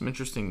 Some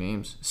interesting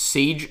names.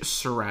 Sage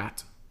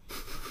Surratt.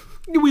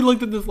 We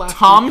looked at this last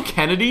Tom week.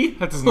 Kennedy?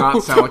 That does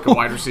not sound like a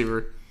wide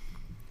receiver.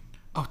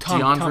 Oh,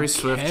 Tom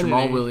Swift, Kennedy.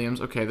 Jamal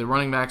Williams. Okay, the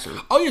running backs are...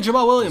 Oh, yeah,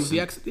 Jamal Williams, the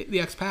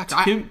ex-Pack.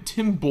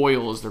 Tim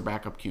Boyle is their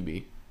backup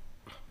QB.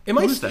 Am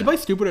I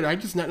stupid or I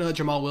just not know that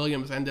Jamal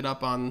Williams ended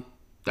up on...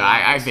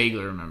 I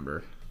vaguely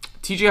remember.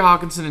 TJ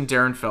Hawkinson and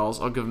Darren Fells.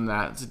 I'll give them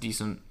that. It's a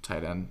decent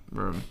tight end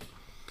room.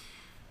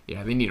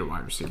 Yeah, they need a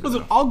wide receiver.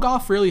 Listen, all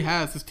Goff really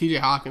has is TJ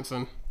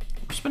Hawkinson.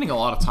 We're spending a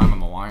lot of time on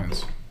the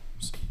Lions.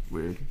 It's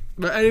weird.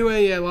 But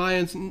anyway, yeah,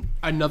 Lions,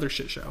 another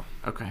shit show.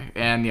 Okay,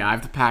 and yeah, I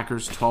have the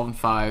Packers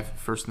 12-5,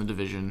 first in the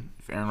division.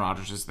 If Aaron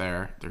Rodgers is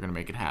there, they're gonna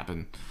make it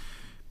happen.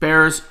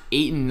 Bears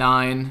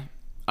 8-9.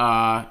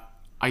 I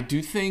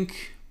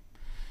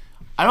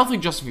don't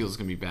think Justin Fields is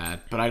going to be bad,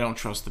 but I don't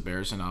trust the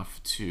Bears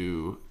enough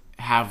to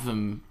have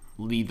them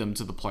lead them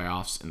to the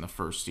playoffs in the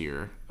first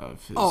year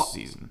of his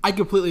season. I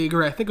completely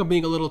agree. I think I'm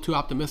being a little too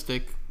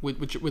optimistic with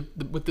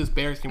this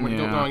Bears team. We're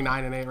going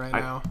 9-8 right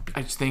now.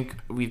 I just think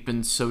we've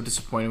been so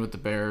disappointed with the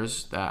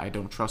Bears that I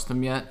don't trust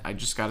them yet. I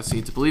just got to see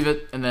it to believe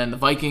it. And then the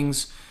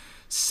Vikings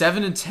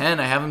 7-10.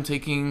 I have them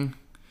taking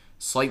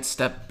slight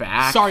step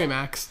back. Sorry,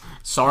 Max.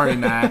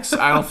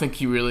 I don't think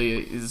he really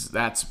is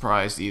that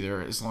surprised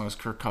either, as long as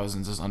Kirk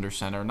Cousins is under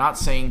center. Not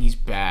saying he's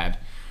bad,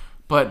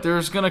 but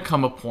there's going to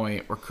come a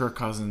point where Kirk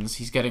Cousins,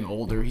 he's getting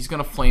older. He's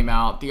going to flame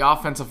out. The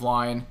offensive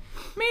line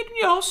made,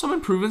 some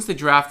improvements. They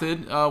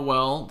drafted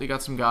well. They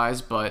got some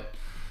guys, but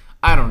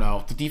I don't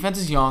know. The defense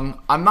is young.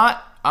 I'm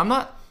not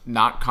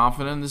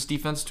confident in this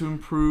defense to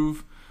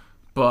improve,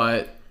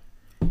 but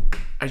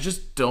I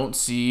just don't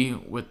see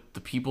with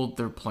the people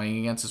they're playing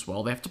against as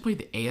well. They have to play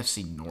the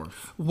AFC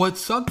North. What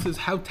sucks is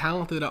how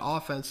talented the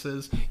offense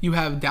is. You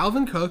have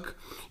Dalvin Cook,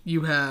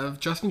 you have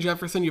Justin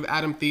Jefferson, you have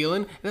Adam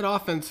Thielen. That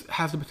offense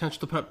has the potential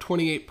to put up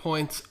 28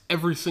 points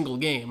every single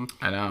game.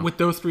 I know. With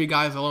those three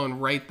guys alone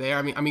right there.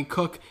 I mean,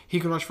 Cook,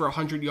 he can rush for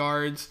 100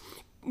 yards,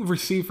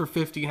 receive for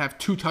 50, and have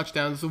 2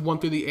 touchdowns, one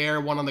through the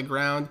air, one on the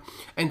ground.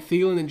 And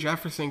Thielen and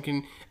Jefferson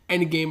can,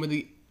 any given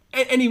week,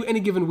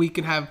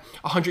 can have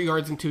 100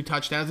 yards and 2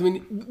 touchdowns. I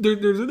mean,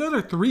 there's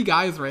another 3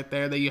 guys right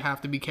there that you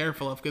have to be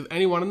careful of because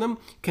any one of them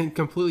can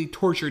completely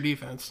torch your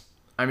defense.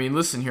 I mean,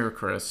 listen here,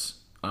 Chris.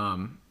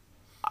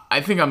 I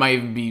think I might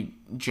even be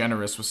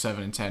generous with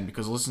 7-10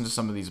 because listen to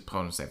some of these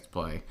opponents they have to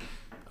play.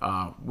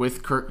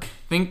 With Kirk,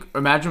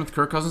 imagine with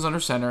Kirk Cousins under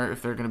center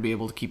if they're going to be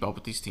able to keep up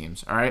with these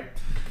teams. All right,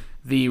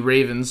 the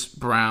Ravens,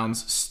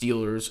 Browns,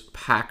 Steelers,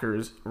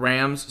 Packers,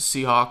 Rams,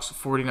 Seahawks,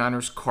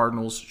 49ers,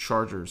 Cardinals,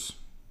 Chargers,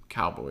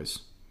 Cowboys.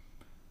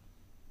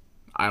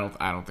 I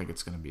don't think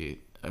it's going to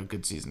be a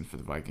good season for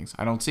the Vikings.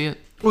 I don't see it.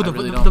 Well,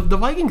 the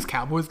Vikings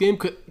Cowboys game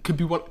could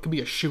be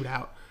a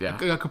shootout. Yeah,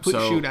 a complete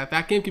shootout.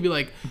 That game could be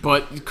like.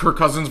 But Kirk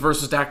Cousins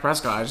versus Dak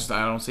Prescott,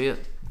 I don't see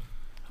it.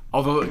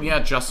 Although,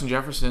 yeah, Justin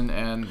Jefferson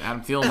and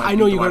Adam Thielen. I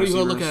know you got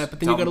to look at it, but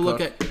then you got to look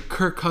at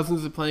Kirk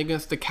Cousins playing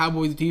against the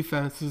Cowboys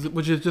defense,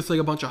 which is just like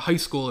a bunch of high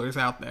schoolers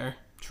out there.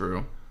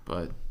 True,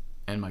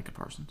 and Micah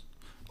Parsons.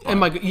 And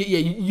Mike,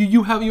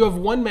 you have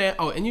one man.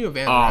 Oh, and you have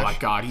Van Der Esch. Oh my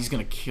God, he's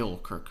gonna kill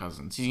Kirk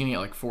Cousins. He's gonna get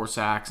like 4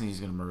 sacks and he's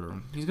gonna murder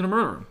him.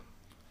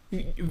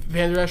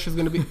 Van Der Esch is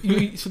gonna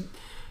be.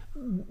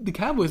 The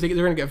Cowboys, they're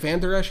gonna get Van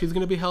Der Esch. He's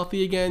gonna be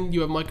healthy again. You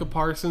have Micah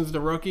Parsons,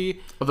 the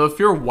rookie. Although if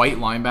you're a white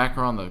linebacker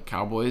on the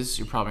Cowboys,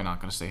 you're probably not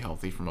gonna stay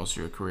healthy for most of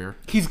your career.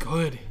 He's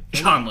good.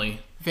 Sean Lee.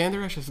 Van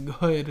Der Esch is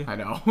good. I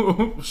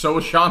know. So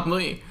is Sean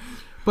Lee.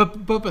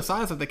 But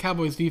besides that, the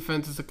Cowboys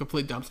defense is a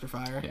complete dumpster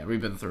fire. Yeah, we've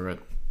been through it.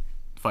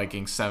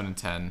 Vikings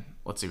 7-10.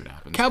 Let's see what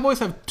happens. Cowboys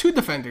have 2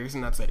 defenders,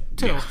 and that's it.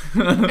 2. Yeah.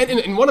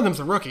 and one of them's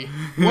a rookie.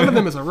 One of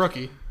them is a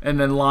rookie. And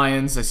then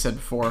Lions, I said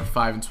before,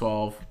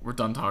 5-12. We're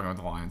done talking about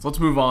the Lions. Let's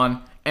move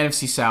on.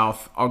 NFC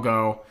South. I'll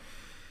go.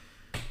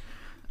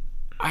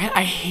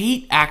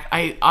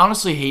 I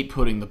honestly hate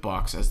putting the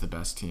Bucs as the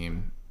best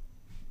team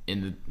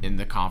in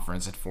the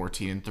conference at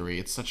 14-3.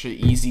 It's such an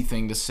easy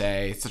thing to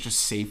say. It's such a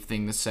safe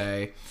thing to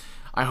say.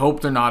 I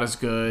hope they're not as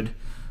good.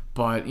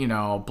 But,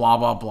 blah,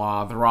 blah,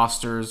 blah. The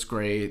roster is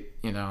great.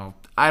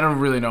 I don't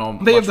really know.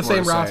 They have the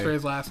same roster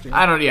as last year.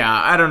 I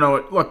don't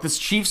know. Look, this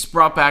Chiefs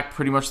brought back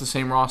pretty much the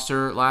same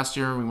roster last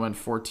year. We went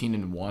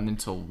 14-1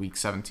 until week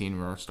 17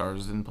 where our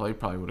starters didn't play.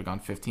 Probably would have gone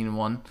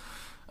 15-1.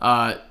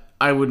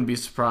 I wouldn't be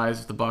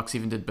surprised if the Bucs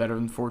even did better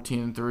than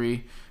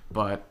 14-3.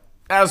 But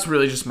that's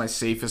really just my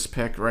safest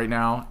pick right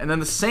now. And then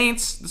the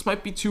Saints, this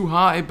might be too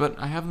high, but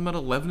I have them at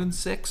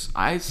 11-6.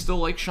 I still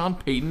like Sean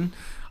Payton.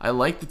 I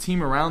like the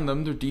team around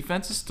them. Their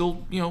defense is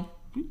still,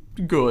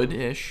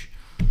 good-ish.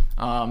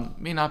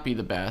 May not be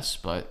the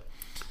best, but,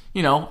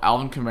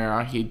 Alvin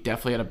Kamara, he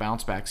definitely had a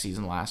bounce-back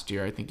season last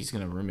year. I think he's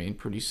going to remain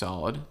pretty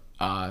solid.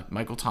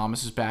 Michael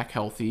Thomas is back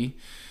healthy.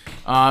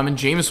 And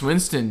Jameis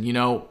Winston,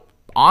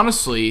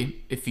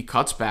 honestly, if he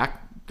cuts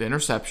back the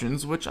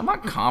interceptions, which I'm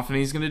not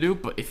confident he's going to do,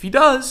 but if he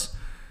does,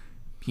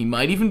 he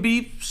might even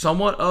be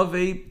somewhat of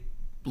a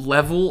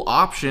level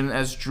option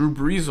as Drew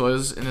Brees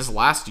was in his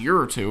last year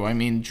or two. I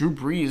mean, Drew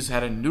Brees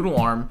had a noodle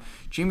arm.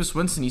 Jameis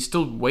Winston, he's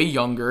still way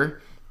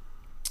younger.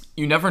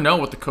 You never know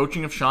with the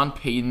coaching of Sean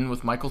Payton,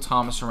 with Michael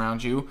Thomas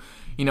around you.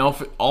 You know,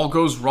 if it all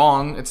goes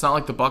wrong, it's not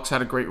like the Bucs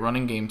had a great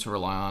running game to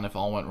rely on if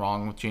all went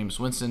wrong with Jameis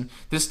Winston.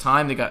 This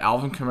time, they got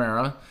Alvin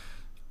Kamara,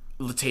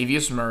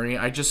 Latavius Murray.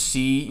 I just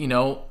see,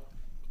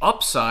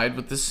 upside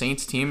with this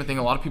Saints team. I think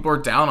a lot of people are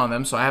down on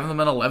them, so I have them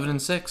at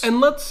 11-6. And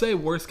let's say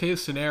worst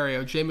case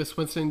scenario, Jameis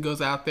Winston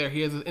goes out there,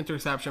 he has an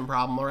interception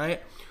problem, all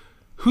right?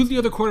 Who's the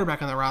other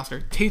quarterback on the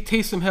roster?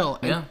 Taysom Hill.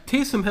 And yeah.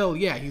 Taysom Hill,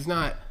 he's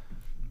not.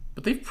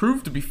 But they've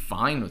proved to be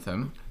fine with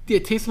him. Yeah,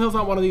 Taysom Hill's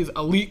not one of these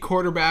elite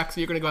quarterbacks that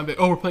you're going to go and be,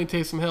 we're playing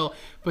Taysom Hill.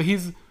 But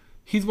he's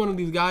one of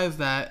these guys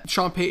that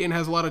Sean Payton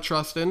has a lot of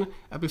trust in.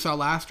 As we saw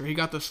last year, he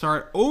got the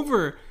start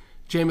over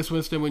Jameis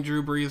Winston when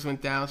Drew Brees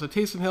went down. So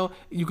Taysom Hill,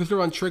 you can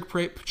throw on trick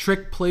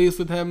plays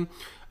with him.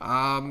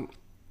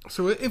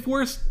 So if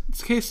worst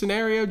case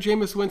scenario,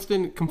 Jameis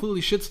Winston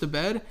completely shits the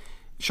bed,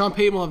 Sean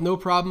Payton will have no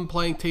problem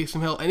playing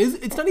Taysom Hill. And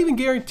it's not even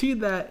guaranteed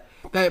that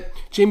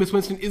Jameis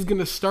Winston is going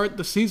to start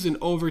the season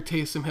over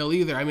Taysom Hill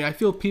either. I mean, I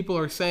feel people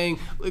are saying,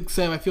 like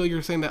Sam, I feel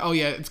you're saying that,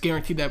 it's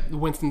guaranteed that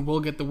Winston will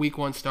get the week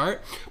 1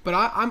 start. But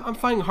I'm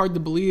finding it hard to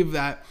believe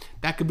that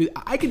could be.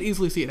 I could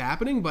easily see it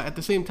happening, but at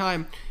the same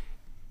time,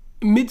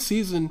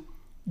 mid-season,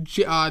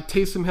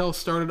 Taysom Hill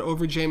started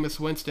over Jameis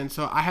Winston,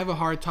 so I have a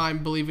hard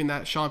time believing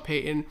that Sean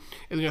Payton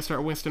is going to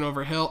start Winston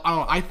over Hill. I don't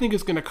know. I think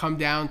it's going to come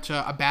down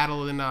to a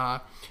battle in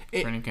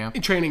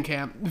training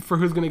camp for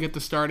who's going to get the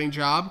starting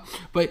job.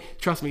 But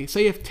trust me,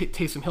 say if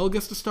Taysom Hill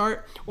gets to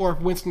start or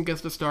if Winston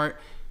gets to start,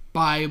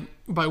 by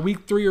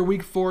week 3 or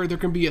week 4, there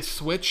can be a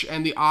switch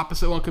and the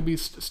opposite one could be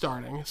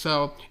starting.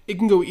 So it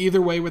can go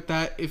either way with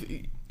that.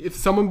 If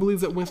someone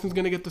believes that Winston's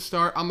going to get the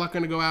start, I'm not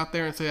going to go out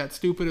there and say that's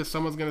stupid. If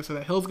someone's going to say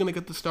that Hill's going to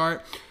get the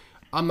start,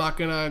 I'm not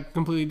going to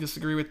completely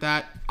disagree with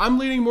that. I'm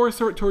leaning more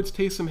towards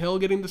Taysom Hill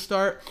getting the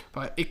start,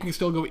 but it can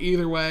still go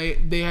either way.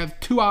 They have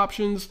 2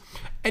 options,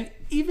 and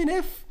even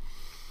if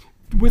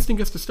Winston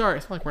gets to start,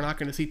 it's not like we're not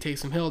going to see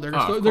Taysom Hill. They're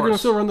going to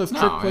still run those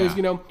trick plays.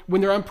 Yeah.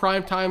 When they're on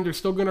prime time, they're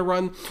still going to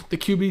run the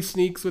QB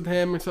sneaks with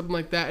him or something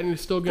like that, and they're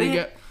still going to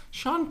get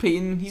Sean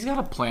Payton. He's got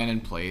a plan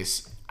in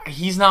place.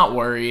 He's not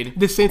worried.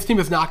 This Saints team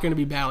is not going to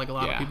be bad like a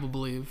lot of people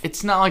believe.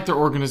 It's not like their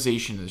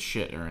organization is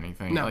shit or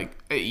anything. No. Like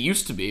it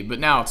used to be, but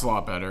now it's a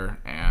lot better.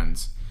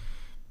 And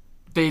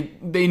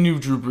they knew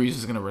Drew Brees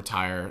was going to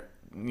retire.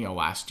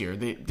 Last year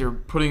they're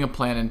putting a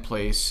plan in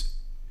place.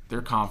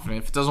 They're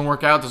confident. If it doesn't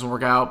work out, it doesn't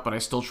work out. But I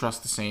still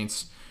trust the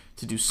Saints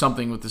to do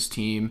something with this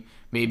team.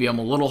 Maybe I'm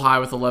a little high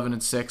with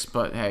 11-6,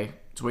 but hey,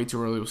 it's way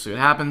too early. We'll see what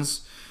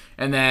happens.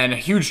 And then a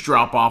huge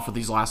drop-off with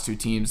these last 2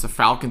 teams. The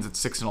Falcons at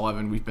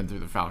 6-11. We've been through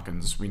the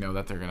Falcons. We know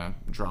that they're going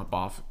to drop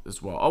off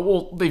as well. Oh,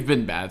 well, they've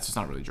been bad, so it's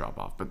not really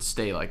drop-off, but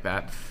stay like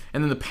that.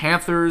 And then the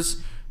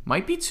Panthers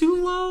might be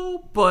too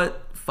low,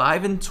 but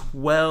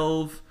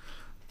 5-12.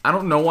 I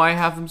don't know why I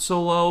have them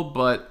so low,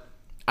 but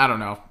I don't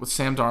know. With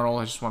Sam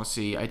Darnold, I just want to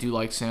see. I do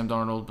like Sam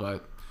Darnold,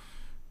 but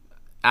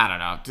I don't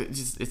know.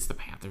 It's the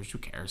Panthers. Who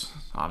cares?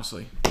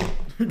 Honestly.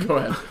 Go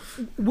ahead.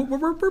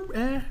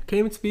 Can't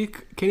even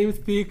speak.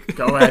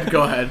 Go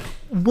ahead.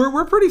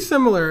 We're pretty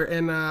similar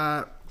in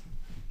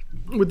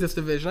with this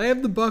division. I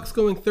have the Bucs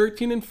going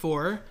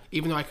 13-4,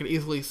 even though I could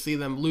easily see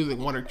them losing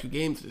 1 or 2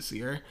 games this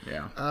year.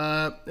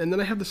 Yeah. And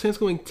then I have the Saints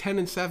going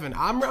 10-7.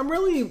 I'm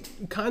really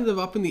kind of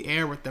up in the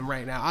air with them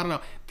right now. I don't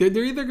know.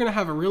 They're either going to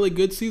have a really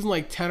good season,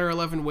 like 10 or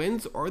 11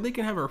 wins, or they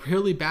can have a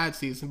really bad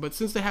season. But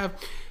since they have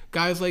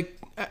guys like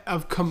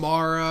of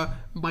Kamara,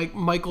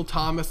 Michael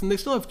Thomas, and they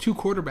still have 2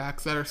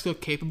 quarterbacks that are still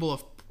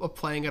capable of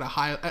playing at a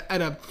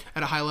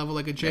high level,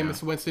 like a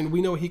Jameis Winston.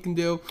 We know what he can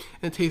do.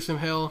 And Taysom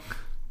Hill,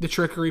 the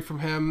trickery from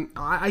him.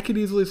 I could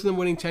easily see them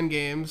winning 10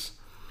 games.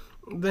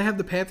 They have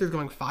the Panthers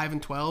going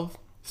 5-12.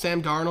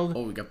 Sam Darnold.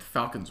 Oh, we got the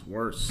Falcons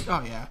worse.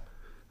 Oh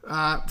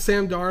yeah.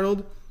 Sam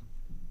Darnold.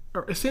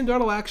 Is Sam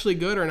Darnold actually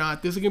good or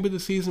not? This is going to be the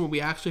season when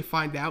we actually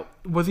find out.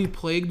 Was he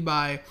plagued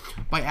by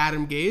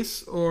Adam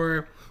Gase,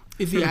 or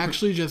is he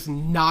actually just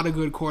not a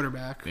good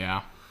quarterback?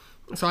 Yeah.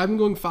 So I've been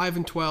going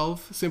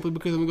 5-12 simply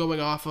because I'm going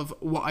off of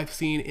what I've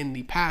seen in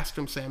the past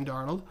from Sam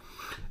Darnold.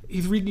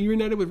 He's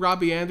reunited with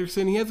Robbie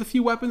Anderson. He has a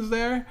few weapons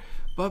there,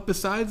 but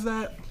besides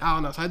that, I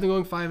don't know. So I've been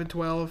going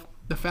 5-12.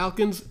 The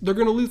Falcons, they're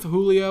going to lose to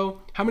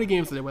Julio. How many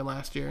games did they win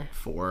last year?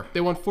 4.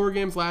 They won 4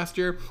 games last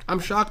year. I'm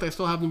shocked I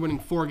still have them winning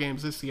 4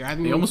 games this year.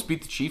 They almost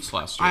beat the Chiefs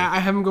last year. I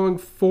have them going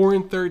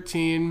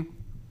 4-13.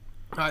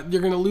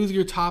 You're going to lose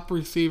your top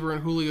receiver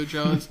in Julio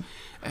Jones.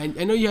 And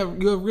I know you have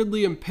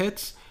Ridley and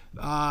Pitts,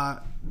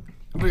 but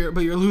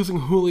you're losing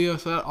Julio,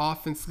 so that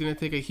offense is going to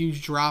take a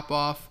huge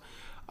drop-off.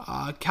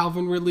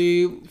 Calvin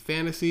Ridley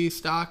fantasy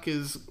stock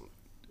is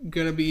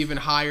going to be even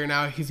higher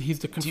now. He's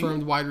the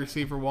confirmed wide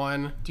receiver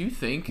 1. Do you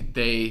think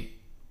they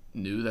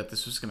knew that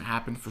this was going to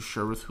happen for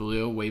sure with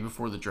Julio way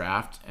before the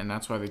draft, and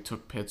that's why they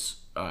took Pitts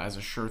as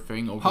a sure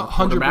thing over a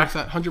quarterback?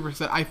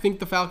 100%. I think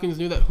the Falcons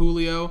knew that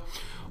Julio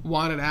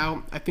wanted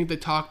out. I think they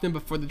talked to him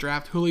before the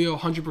draft. Julio,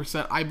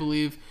 100%, I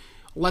believe,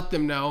 let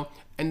them know.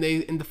 And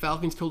the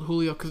Falcons told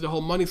Julio because the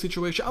whole money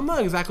situation. I'm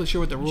not exactly sure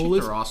what the rule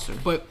is,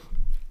 but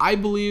I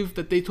believe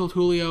that they told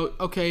Julio,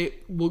 okay,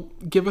 we'll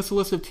give us a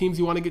list of teams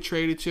you want to get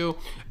traded to,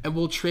 and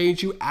we'll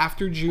trade you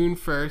after June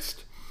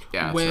 1st.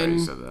 Yeah, that's right. You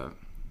said that.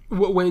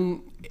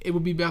 When it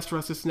would be best for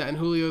us to snap. And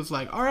Julio's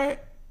like, all right,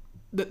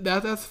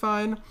 that's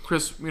fine.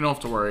 Chris, you don't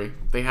have to worry.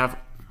 They have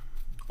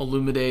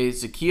Olumide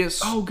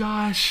Zaccheaus. Oh,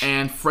 gosh.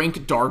 And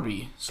Frank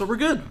Darby. So we're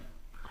good.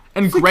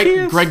 And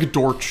Greg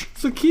Dortch.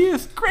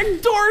 Zaccheaus.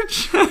 Greg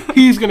Dortch.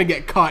 He's going to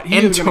get cut.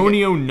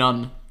 Antonio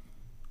Nunn.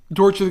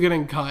 Dortch is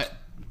getting cut.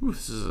 Ooh,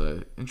 this is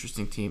an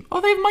interesting team.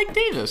 Oh, they have Mike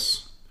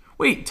Davis.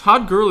 Wait,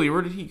 Todd Gurley,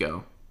 where did he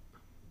go?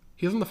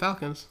 He was on the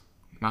Falcons.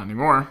 Not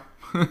anymore.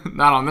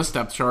 Not on this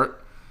depth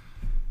chart.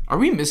 Are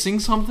we missing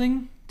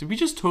something? Did we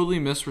just totally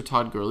miss where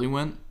Todd Gurley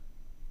went?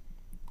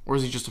 Or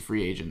is he just a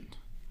free agent?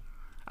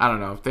 I don't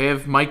know. They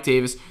have Mike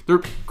Davis.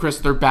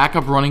 Their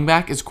backup running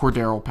back is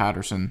Cordero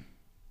Patterson.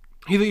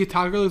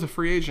 Todd Gurley's a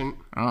free agent.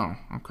 Oh,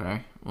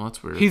 okay. Well,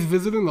 that's weird. He's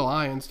visiting the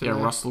Lions today.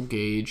 Yeah, Russell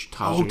Gage.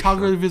 Todd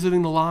Gurley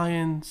visiting the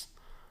Lions.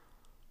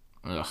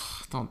 Ugh,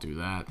 don't do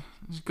that.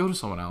 Just go to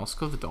someone else.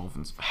 Go to the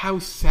Dolphins. How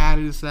sad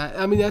is that?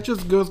 I mean, that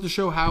just goes to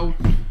show how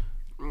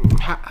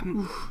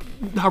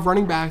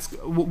running backs,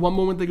 one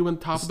moment they could win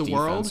top of the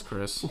world,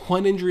 Chris.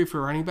 One injury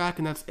for running back,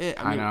 and that's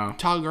it. I know.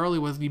 Todd Gurley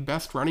was the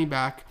best running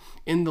back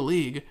in the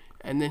league,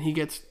 and then he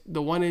gets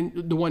the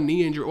one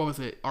knee injury. What was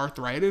it?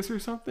 Arthritis or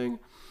something?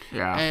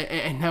 Yeah.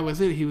 And that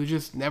was it. He was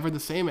just never the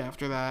same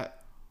after that.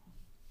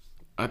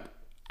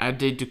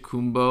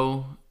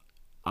 Adetokunbo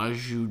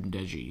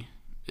Ajudeji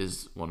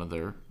is one of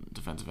their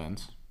defensive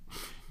ends.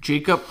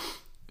 Jacob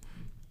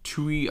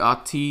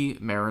Tuiati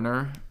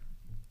Mariner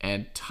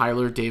and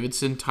Tyler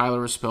Davidson.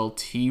 Tyler is spelled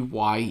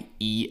Tyler.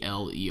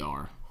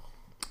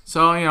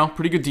 So,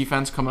 pretty good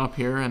defense coming up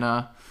here,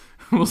 and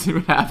we'll see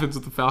what happens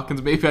with the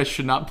Falcons. Maybe I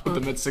should not put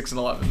them at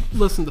 6-11.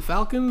 Listen, the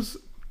Falcons,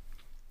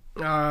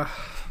 Matt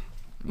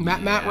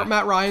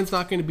Ryan's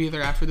not going to be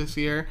there after this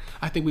year.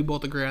 I think we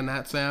both agree on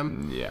that,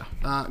 Sam. Yeah.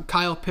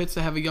 Kyle Pitts,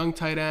 they have a young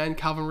tight end.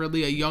 Calvin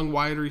Ridley, a young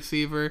wide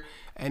receiver.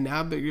 And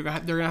now they're going to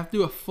have to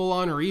do a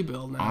full-on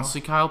rebuild now.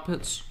 Honestly, Kyle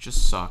Pitts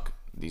just suck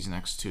these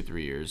next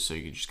 2-3 years, so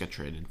you can just get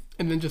traded.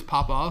 And then just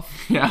pop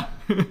off? Yeah.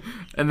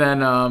 And then,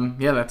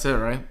 that's it,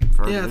 right?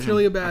 It's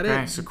really about it.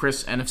 Okay, so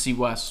Chris, NFC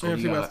West.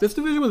 NFC West. This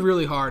division was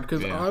really hard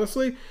because,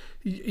 honestly,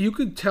 you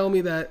could tell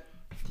me that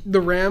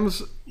the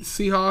Rams,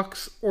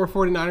 Seahawks, or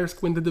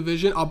 49ers win the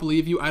division. I'll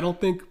believe you. I don't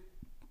think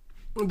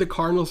the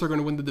Cardinals are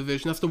going to win the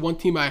division. That's the one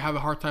team I have a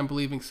hard time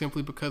believing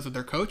simply because of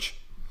their coach.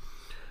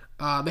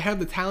 They have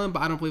the talent,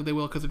 but I don't believe they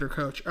will because of their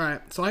coach. All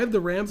right, so I have the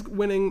Rams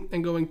winning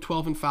and going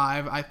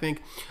 12-5. I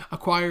think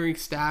acquiring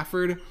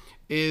Stafford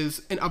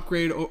is an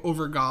upgrade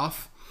over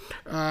Goff.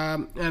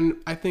 And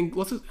I think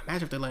let's just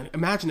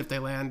imagine if they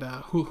land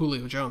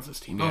Julio Jones, this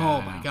team. Yeah,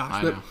 oh my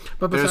gosh!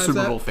 But they're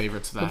Super Bowl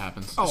favorites if that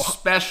happens.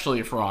 Especially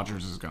if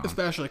Rodgers is gone.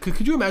 Especially,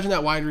 could you imagine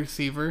that wide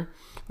receiver?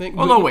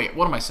 No, wait.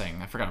 What am I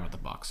saying? I forgot about the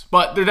Bucs.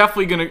 But they're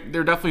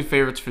definitely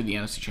favorites for the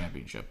NFC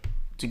Championship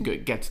to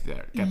get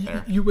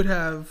there.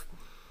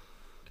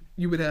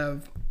 You would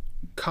have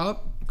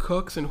Kupp,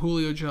 Cooks, and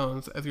Julio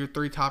Jones as your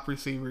three top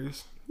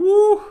receivers.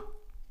 Woo!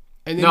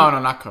 And then no,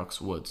 not Cooks.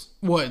 Woods.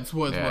 Woods.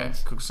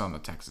 Cooks on the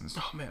Texans.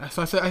 Oh man,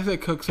 so I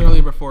said Cooks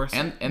earlier before.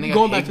 So and they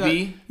got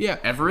Higbee,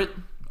 Everett.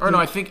 Or no,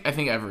 I think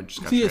Everett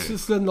just got traded.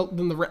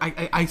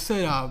 I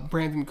said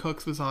Brandon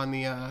Cooks was on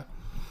the.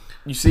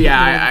 You see,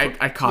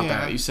 I caught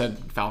that. You said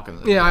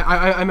Falcons. Yeah,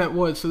 I meant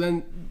Woods. So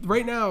then,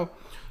 right now,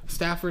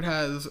 Stafford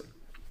has.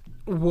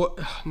 He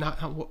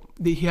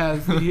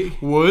has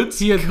Woods.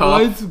 He has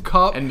Woods,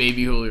 Kupp, and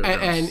maybe Julio Jones.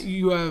 And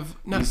you have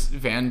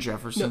Van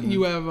Jefferson.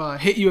 You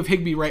have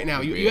Higbee right now.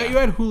 You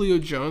add Julio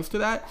Jones to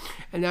that,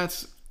 and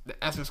that's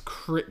just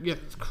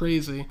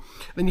crazy.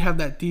 Then you have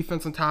that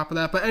defense on top of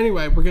that. But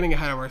anyway, we're getting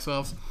ahead of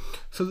ourselves.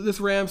 So this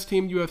Rams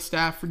team, you have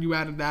Stafford. You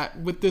added that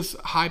with this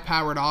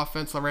high-powered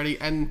offense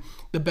already, and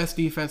the best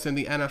defense in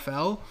the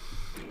NFL.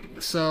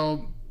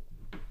 So.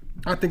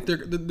 I think they're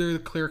the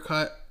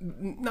clear-cut,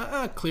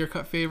 not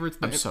clear-cut favorites.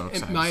 I'm so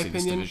excited in my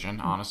opinion, this division,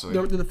 honestly.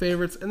 They're the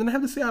favorites. And then I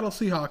have the Seattle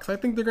Seahawks. I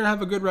think they're going to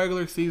have a good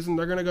regular season.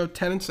 They're going to go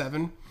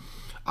 10-7.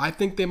 I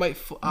think they might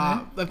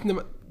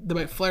they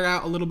might flare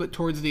out a little bit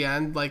towards the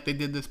end like they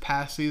did this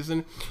past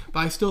season. But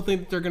I still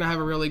think they're going to have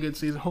a really good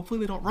season. Hopefully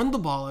they don't run the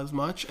ball as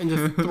much and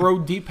just throw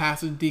deep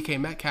passes to DK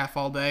Metcalf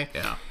all day.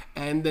 Yeah.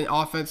 And then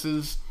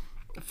offenses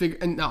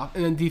and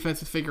then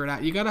defenses figure it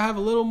out. You got to have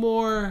a little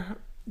more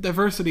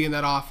diversity in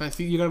that offense.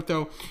 You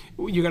gotta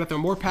throw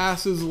more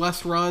passes,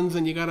 less runs,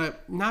 and you gotta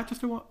not just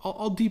throw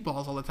all deep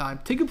balls all the time.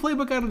 Take a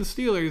playbook out of the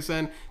Steelers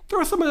and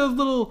throw some of those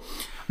little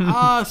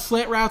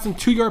slant routes and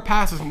 2-yard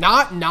passes.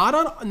 Not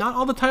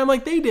all the time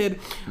like they did,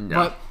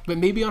 but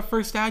maybe on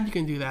first down you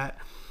can do that.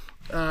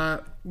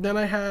 Then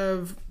I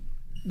have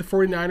the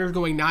 49ers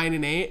going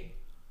 9-8.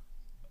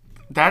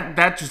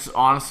 That just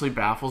honestly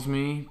baffles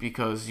me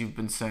because you've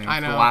been saying for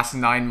the last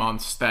 9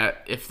 months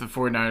that if the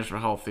 49ers were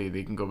healthy,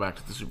 they can go back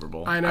to the Super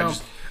Bowl. I know.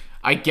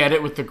 I get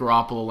it with the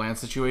Garoppolo-Lance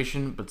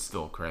situation, but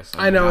still, Chris.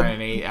 I know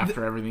 9-8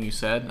 after everything you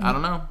said. I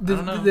don't know.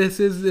 This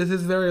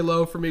is very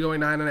low for me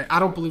going 9-8. I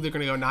don't believe they're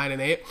going to go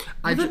 9-8.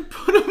 I then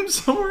put them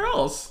somewhere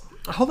else.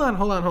 Hold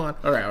on.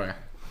 Okay.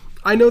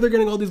 I know they're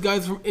getting all these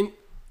guys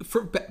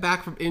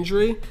back from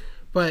injury,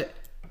 but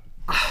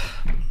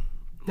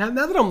now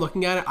that I'm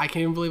looking at it, I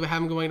can't even believe I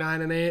have them going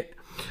 9-8.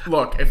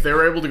 Look, if they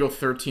were able to go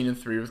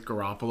 13-3 with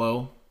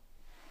Garoppolo,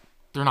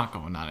 they're not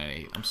going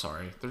 9-8. I'm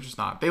sorry, they're just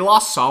not. They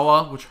lost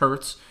Saleh, which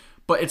hurts,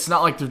 but it's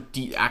not like their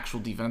actual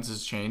defense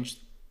has changed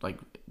like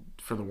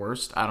for the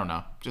worst. I don't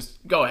know.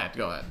 Just go ahead.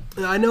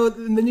 I know.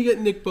 And then you get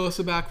Nick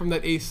Bosa back from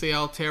that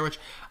ACL tear, which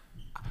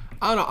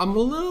I don't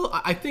know.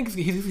 I think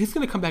he's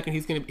going to come back and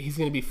he's going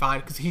to be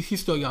fine because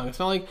he's still young. It's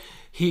not like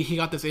he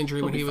got this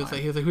injury when he was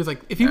like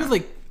if he was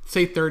like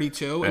say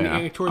 32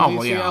 and towards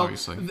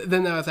ACL,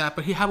 then that was that.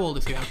 But how old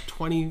is he now?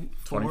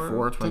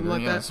 24, something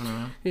like that.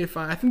 Yeah,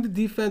 fine. I think the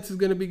defense is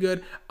going to be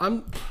good.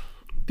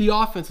 The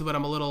offense is what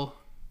I'm a little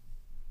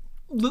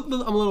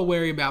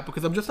wary about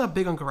because I'm just not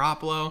big on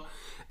Garoppolo.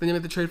 Then you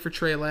have to trade for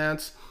Trey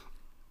Lance.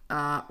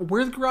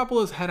 Where's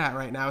Garoppolo's head at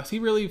right now? Is he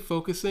really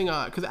focusing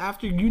on? Because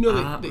after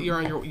that you're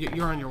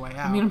on your way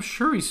out. I mean, I'm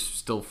sure he's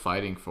still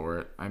fighting for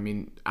it. I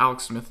mean,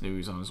 Alex Smith knew he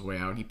was on his way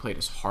out. He played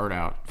his heart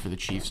out for the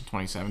Chiefs in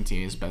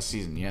 2017, his best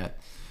season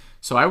yet.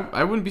 So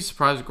I wouldn't be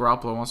surprised if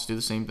Garoppolo wants to do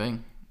the same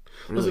thing.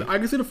 Really. Listen, I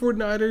can see the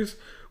 49ers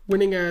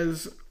winning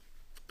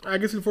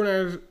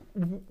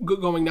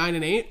going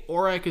 9-8,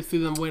 or I could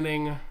see them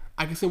winning.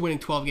 I could see them winning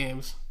 12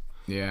 games.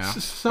 Yeah,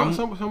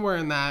 somewhere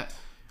in that.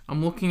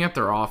 I'm looking at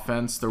their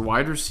offense. Their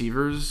wide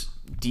receivers,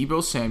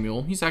 Deebo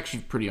Samuel, he's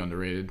actually pretty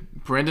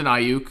underrated. Brandon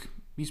Ayuk,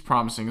 he's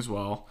promising as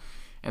well.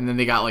 And then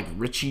they got like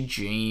Richie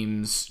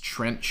James,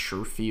 Trent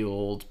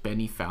Sherfield,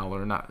 Benny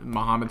Fowler,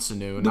 Mohamed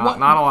Sanu. Not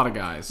a lot of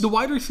guys. The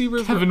wide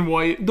receivers, Kevin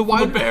White, the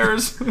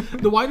Bears.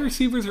 The wide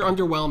receivers are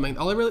underwhelming.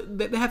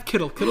 They have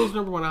Kittle. Kittle's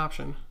number one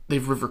option. They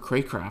have River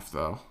Craycraft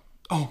though.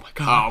 Oh my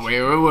god.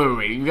 Oh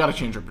wait. You got to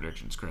change our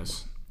predictions,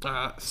 Chris.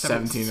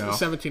 17-0.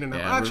 17-0.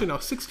 Yeah, actually, no.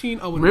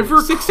 16-0. River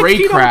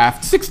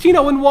Craycraft.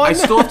 16-0-1. I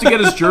still have to get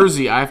his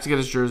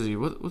jersey.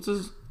 What's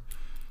his?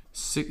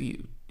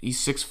 He's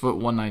 6 foot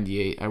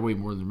 198. I weigh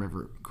more than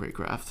River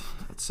Craycraft.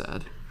 That's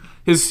sad.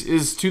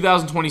 His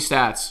 2020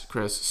 stats,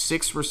 Chris: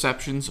 6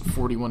 receptions,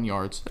 41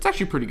 yards. That's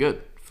actually pretty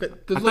good. I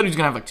thought he was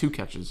gonna have like 2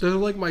 catches. Those are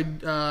like my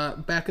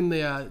back in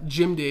the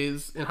gym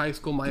days in high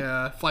school.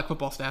 My flag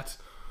football stats.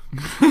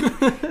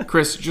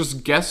 Chris,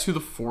 just guess who the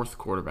 4th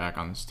quarterback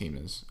on this team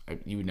is.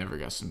 You would never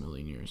guess in a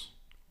million years.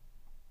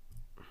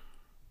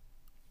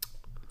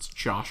 It's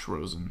Josh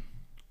Rosen.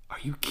 Are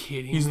you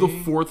kidding He's me? the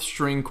 4th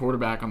string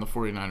quarterback on the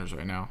 49ers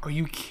right now. Are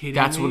you kidding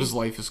That's me? what his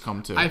life has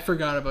come to. I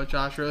forgot about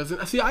Josh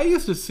Rosen. See, I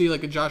used to see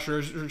like a Josh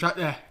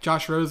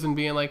Rosen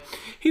being like,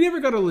 he never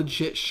got a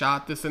legit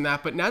shot, this and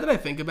that. But now that I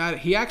think about it,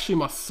 he actually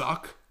must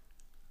suck.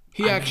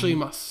 He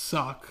must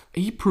suck.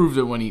 He proved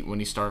it when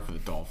he started for the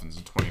Dolphins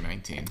in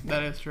 2019.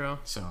 That is true.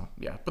 So,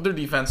 yeah. But their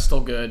defense still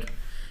good.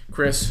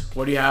 Chris,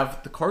 what do you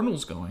have the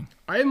Cardinals going?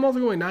 I am also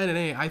going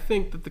 9-8. I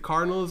think that the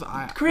Cardinals...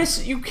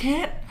 Chris, you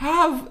can't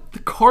have the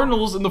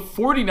Cardinals and the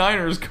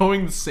 49ers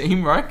going the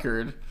same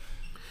record.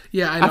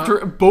 Yeah, I know.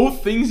 After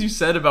both things you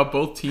said about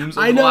both teams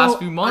over the last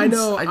few months.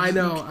 I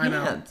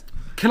know.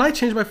 Can I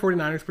change my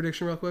 49ers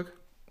prediction real quick?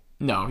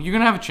 No, you're going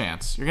to have a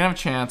chance. We're going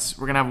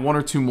to have 1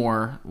 or 2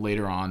 more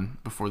later on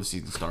before the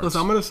season starts. Listen,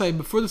 I'm going to say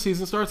before the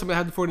season starts, I'm going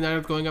to have the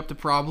 49ers going up to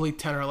probably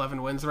 10 or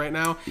 11 wins right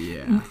now.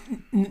 Yeah.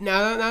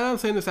 Now that I'm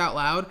saying this out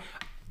loud,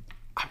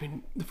 I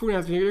mean, the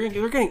 49ers,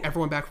 they're getting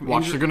everyone back from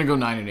injury. They're going to go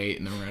 9-8,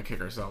 and then we're going to kick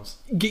ourselves.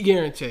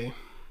 Guarantee.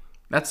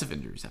 That's if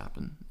injuries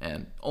happen,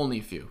 and only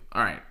a few.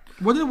 All right.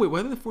 Where did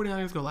the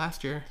 49ers go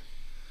last year?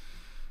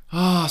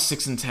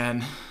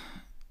 6-10.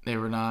 They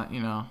were not,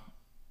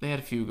 They had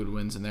a few good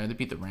wins in there. They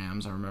beat the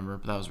Rams, I remember,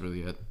 but that was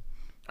really it.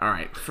 All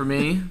right, for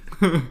me...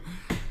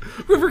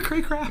 River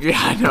Craycraft. Yeah,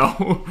 I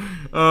know.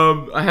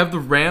 I have the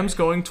Rams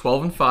going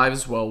 12-5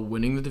 as well,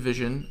 winning the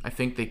division. I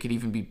think they could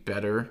even be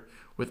better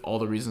with all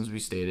the reasons we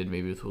stated,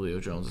 maybe with Julio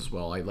Jones as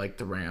well. I like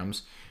the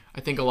Rams.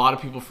 I think a lot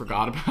of people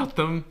forgot about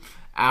them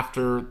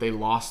after they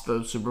lost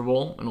the Super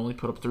Bowl and only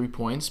put up 3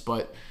 points,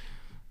 but...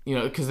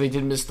 because they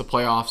did miss the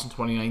playoffs in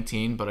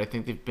 2019, but I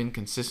think they've been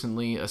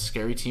consistently a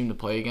scary team to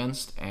play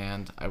against,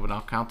 and I would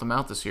not count them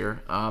out this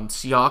year.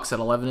 Seahawks at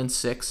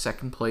 11-6,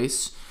 second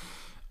place.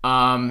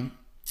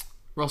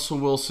 Russell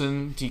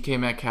Wilson, DK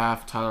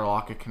Metcalf, Tyler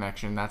Lockett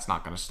connection. That's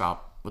not going to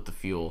stop with the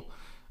fuel.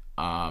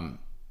 I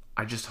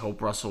just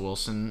hope Russell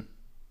Wilson,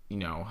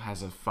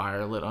 has a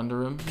fire lit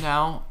under him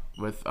now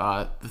with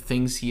the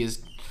things he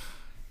has,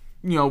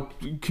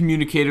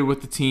 communicated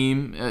with the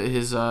team,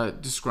 his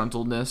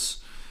disgruntledness.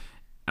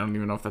 I don't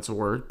even know if that's a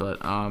word, but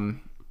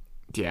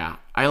yeah,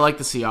 I like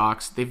the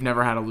Seahawks. They've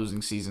never had a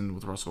losing season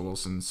with Russell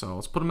Wilson, so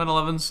let's put them at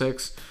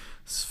 11-6.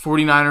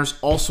 49ers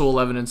also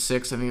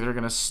 11-6. I think they're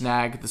going to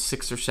snag the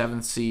 6th or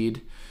 7th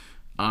seed,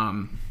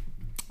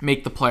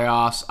 make the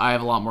playoffs. I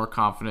have a lot more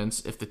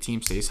confidence if the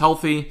team stays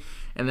healthy.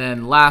 And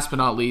then last but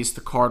not least,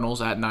 the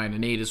Cardinals at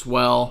 9-8 as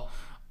well.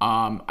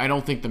 I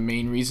don't think the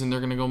main reason they're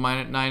going to go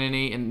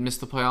 9-8 and miss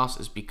the playoffs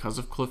is because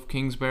of Cliff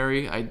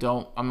Kingsbury.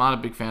 I'm not a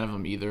big fan of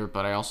him either,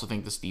 but I also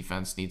think this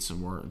defense needs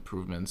some more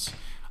improvements.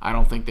 I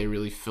don't think they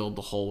really filled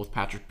the hole with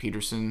Patrick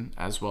Peterson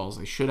as well as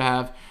they should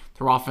have.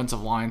 Their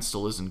offensive line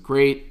still isn't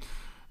great.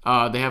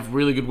 They have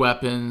really good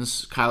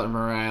weapons. Kyler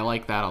Murray, I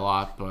like that a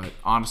lot, but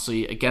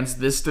honestly, against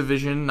this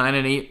division,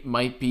 9-8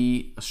 might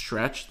be a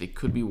stretch. They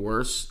could be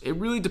worse. It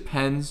really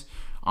depends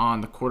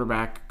on the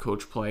quarterback,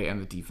 coach play, and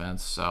the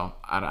defense. So,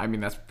 I mean,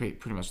 that's pretty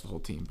much the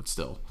whole team, but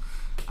still,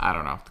 I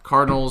don't know. The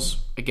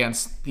Cardinals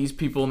against these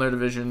people in their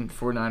division,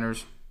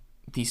 49ers,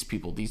 these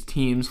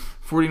teams,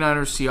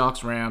 49ers,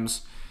 Seahawks,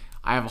 Rams,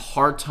 I have a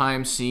hard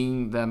time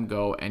seeing them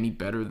go any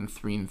better than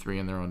 3-3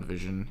 in their own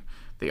division.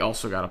 They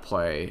also got to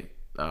play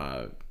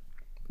the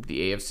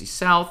AFC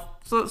South,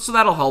 so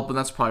that'll help, and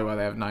that's probably why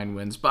they have 9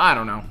 wins. But I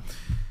don't know.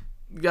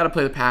 You got to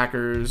play the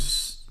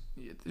Packers.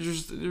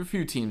 There are a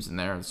few teams in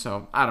there,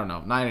 so I don't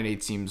know.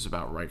 9-8 seems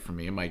about right for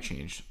me. It might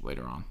change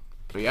later on.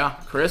 But yeah,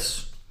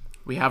 Chris,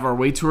 we have our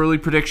way too early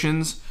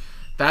predictions.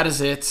 That is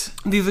it.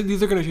 These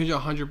are going to change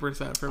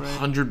 100% for me.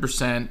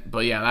 100%.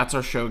 But yeah, that's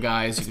our show,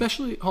 guys.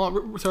 Especially, hold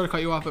on, sorry to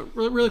cut you off, but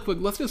really quick,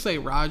 let's just say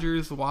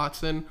Rodgers,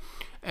 Watson,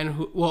 and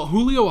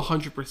Julio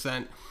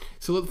 100%.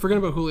 So forget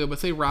about Julio, but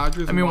say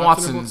Rodgers. I mean,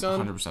 Watson's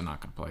 100%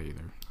 not going to play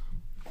either.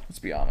 Let's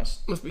be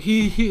honest. If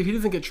he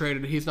doesn't get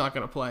traded, he's not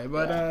going to play.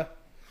 But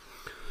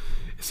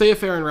say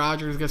if Aaron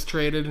Rodgers gets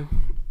traded,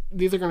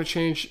 these are going to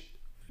change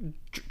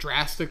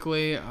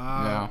drastically.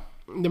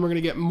 Then we're going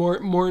to get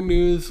more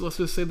news. Let's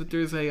just say that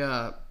there's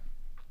a,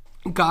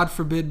 God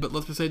forbid, but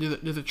let's just say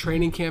there's a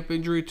training camp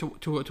injury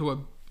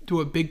to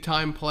a big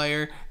time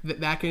player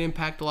that can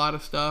impact a lot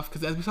of stuff.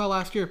 Because as we saw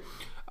last year,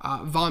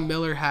 Von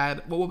Miller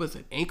had what was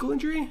it, ankle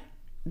injury?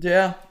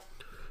 Yeah,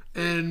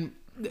 and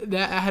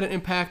that had an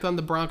impact on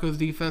the Broncos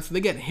defense. So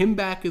they get him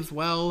back as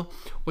well,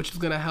 which is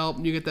going to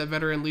help. You get that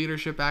veteran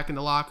leadership back in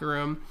the locker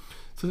room.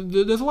 So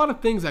there's a lot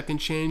of things that can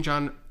change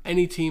on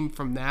any team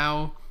from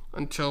now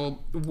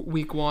until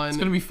week 1. It's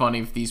going to be funny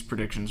if these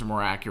predictions are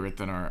more accurate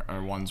than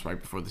our ones right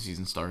before the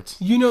season starts.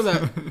 You know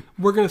that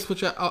we're going to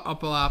switch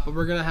up a lot, but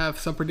we're going to have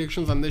some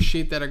predictions on this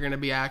sheet that are going to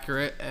be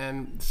accurate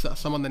and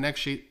some on the next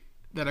sheet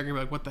that are going to be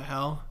like, what the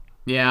hell?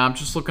 Yeah, I'm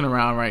just looking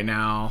around right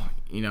now.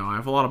 You know, I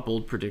have a lot of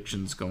bold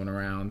predictions going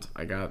around.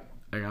 I got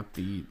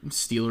the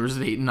Steelers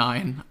at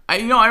 8-9.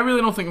 I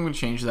really don't think I'm going to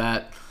change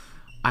that.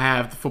 I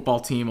have the football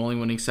team only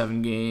winning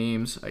 7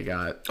 games.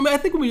 I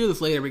think when we do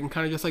this later, we can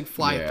kind of just like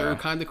fly through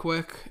kind of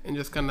quick and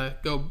just kind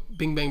of go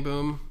bing, bang,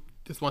 boom.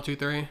 Just 1, 2,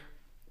 3. What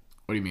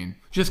do you mean?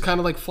 Just kind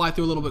of like fly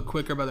through a little bit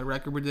quicker by the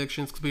record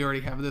predictions because we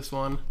already have this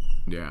one.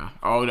 Yeah.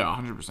 Oh, no,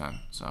 100%.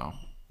 So,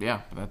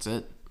 yeah, that's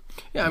it.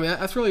 Yeah, I mean,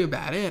 that's really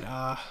about it.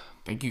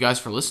 Thank you guys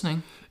for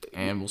listening,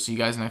 and we'll see you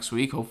guys next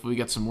week. Hopefully we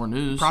get some more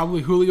news.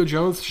 Probably Julio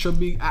Jones should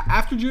be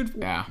after June.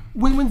 Yeah.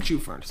 When's June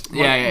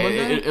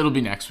 1st? It'll be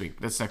next week.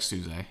 That's next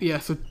Tuesday. Yeah,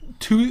 so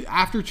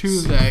after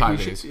Tuesday, 5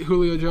 days.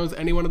 Julio Jones,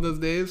 any one of those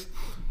days,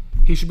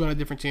 he should be on a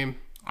different team.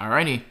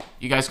 Alrighty.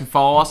 You guys can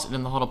follow us at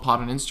In the Huddle Pod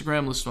on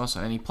Instagram, listen to us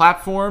on any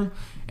platform,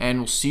 and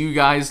we'll see you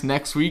guys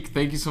next week.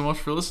 Thank you so much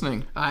for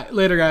listening. All right,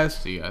 later, guys.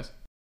 See you guys.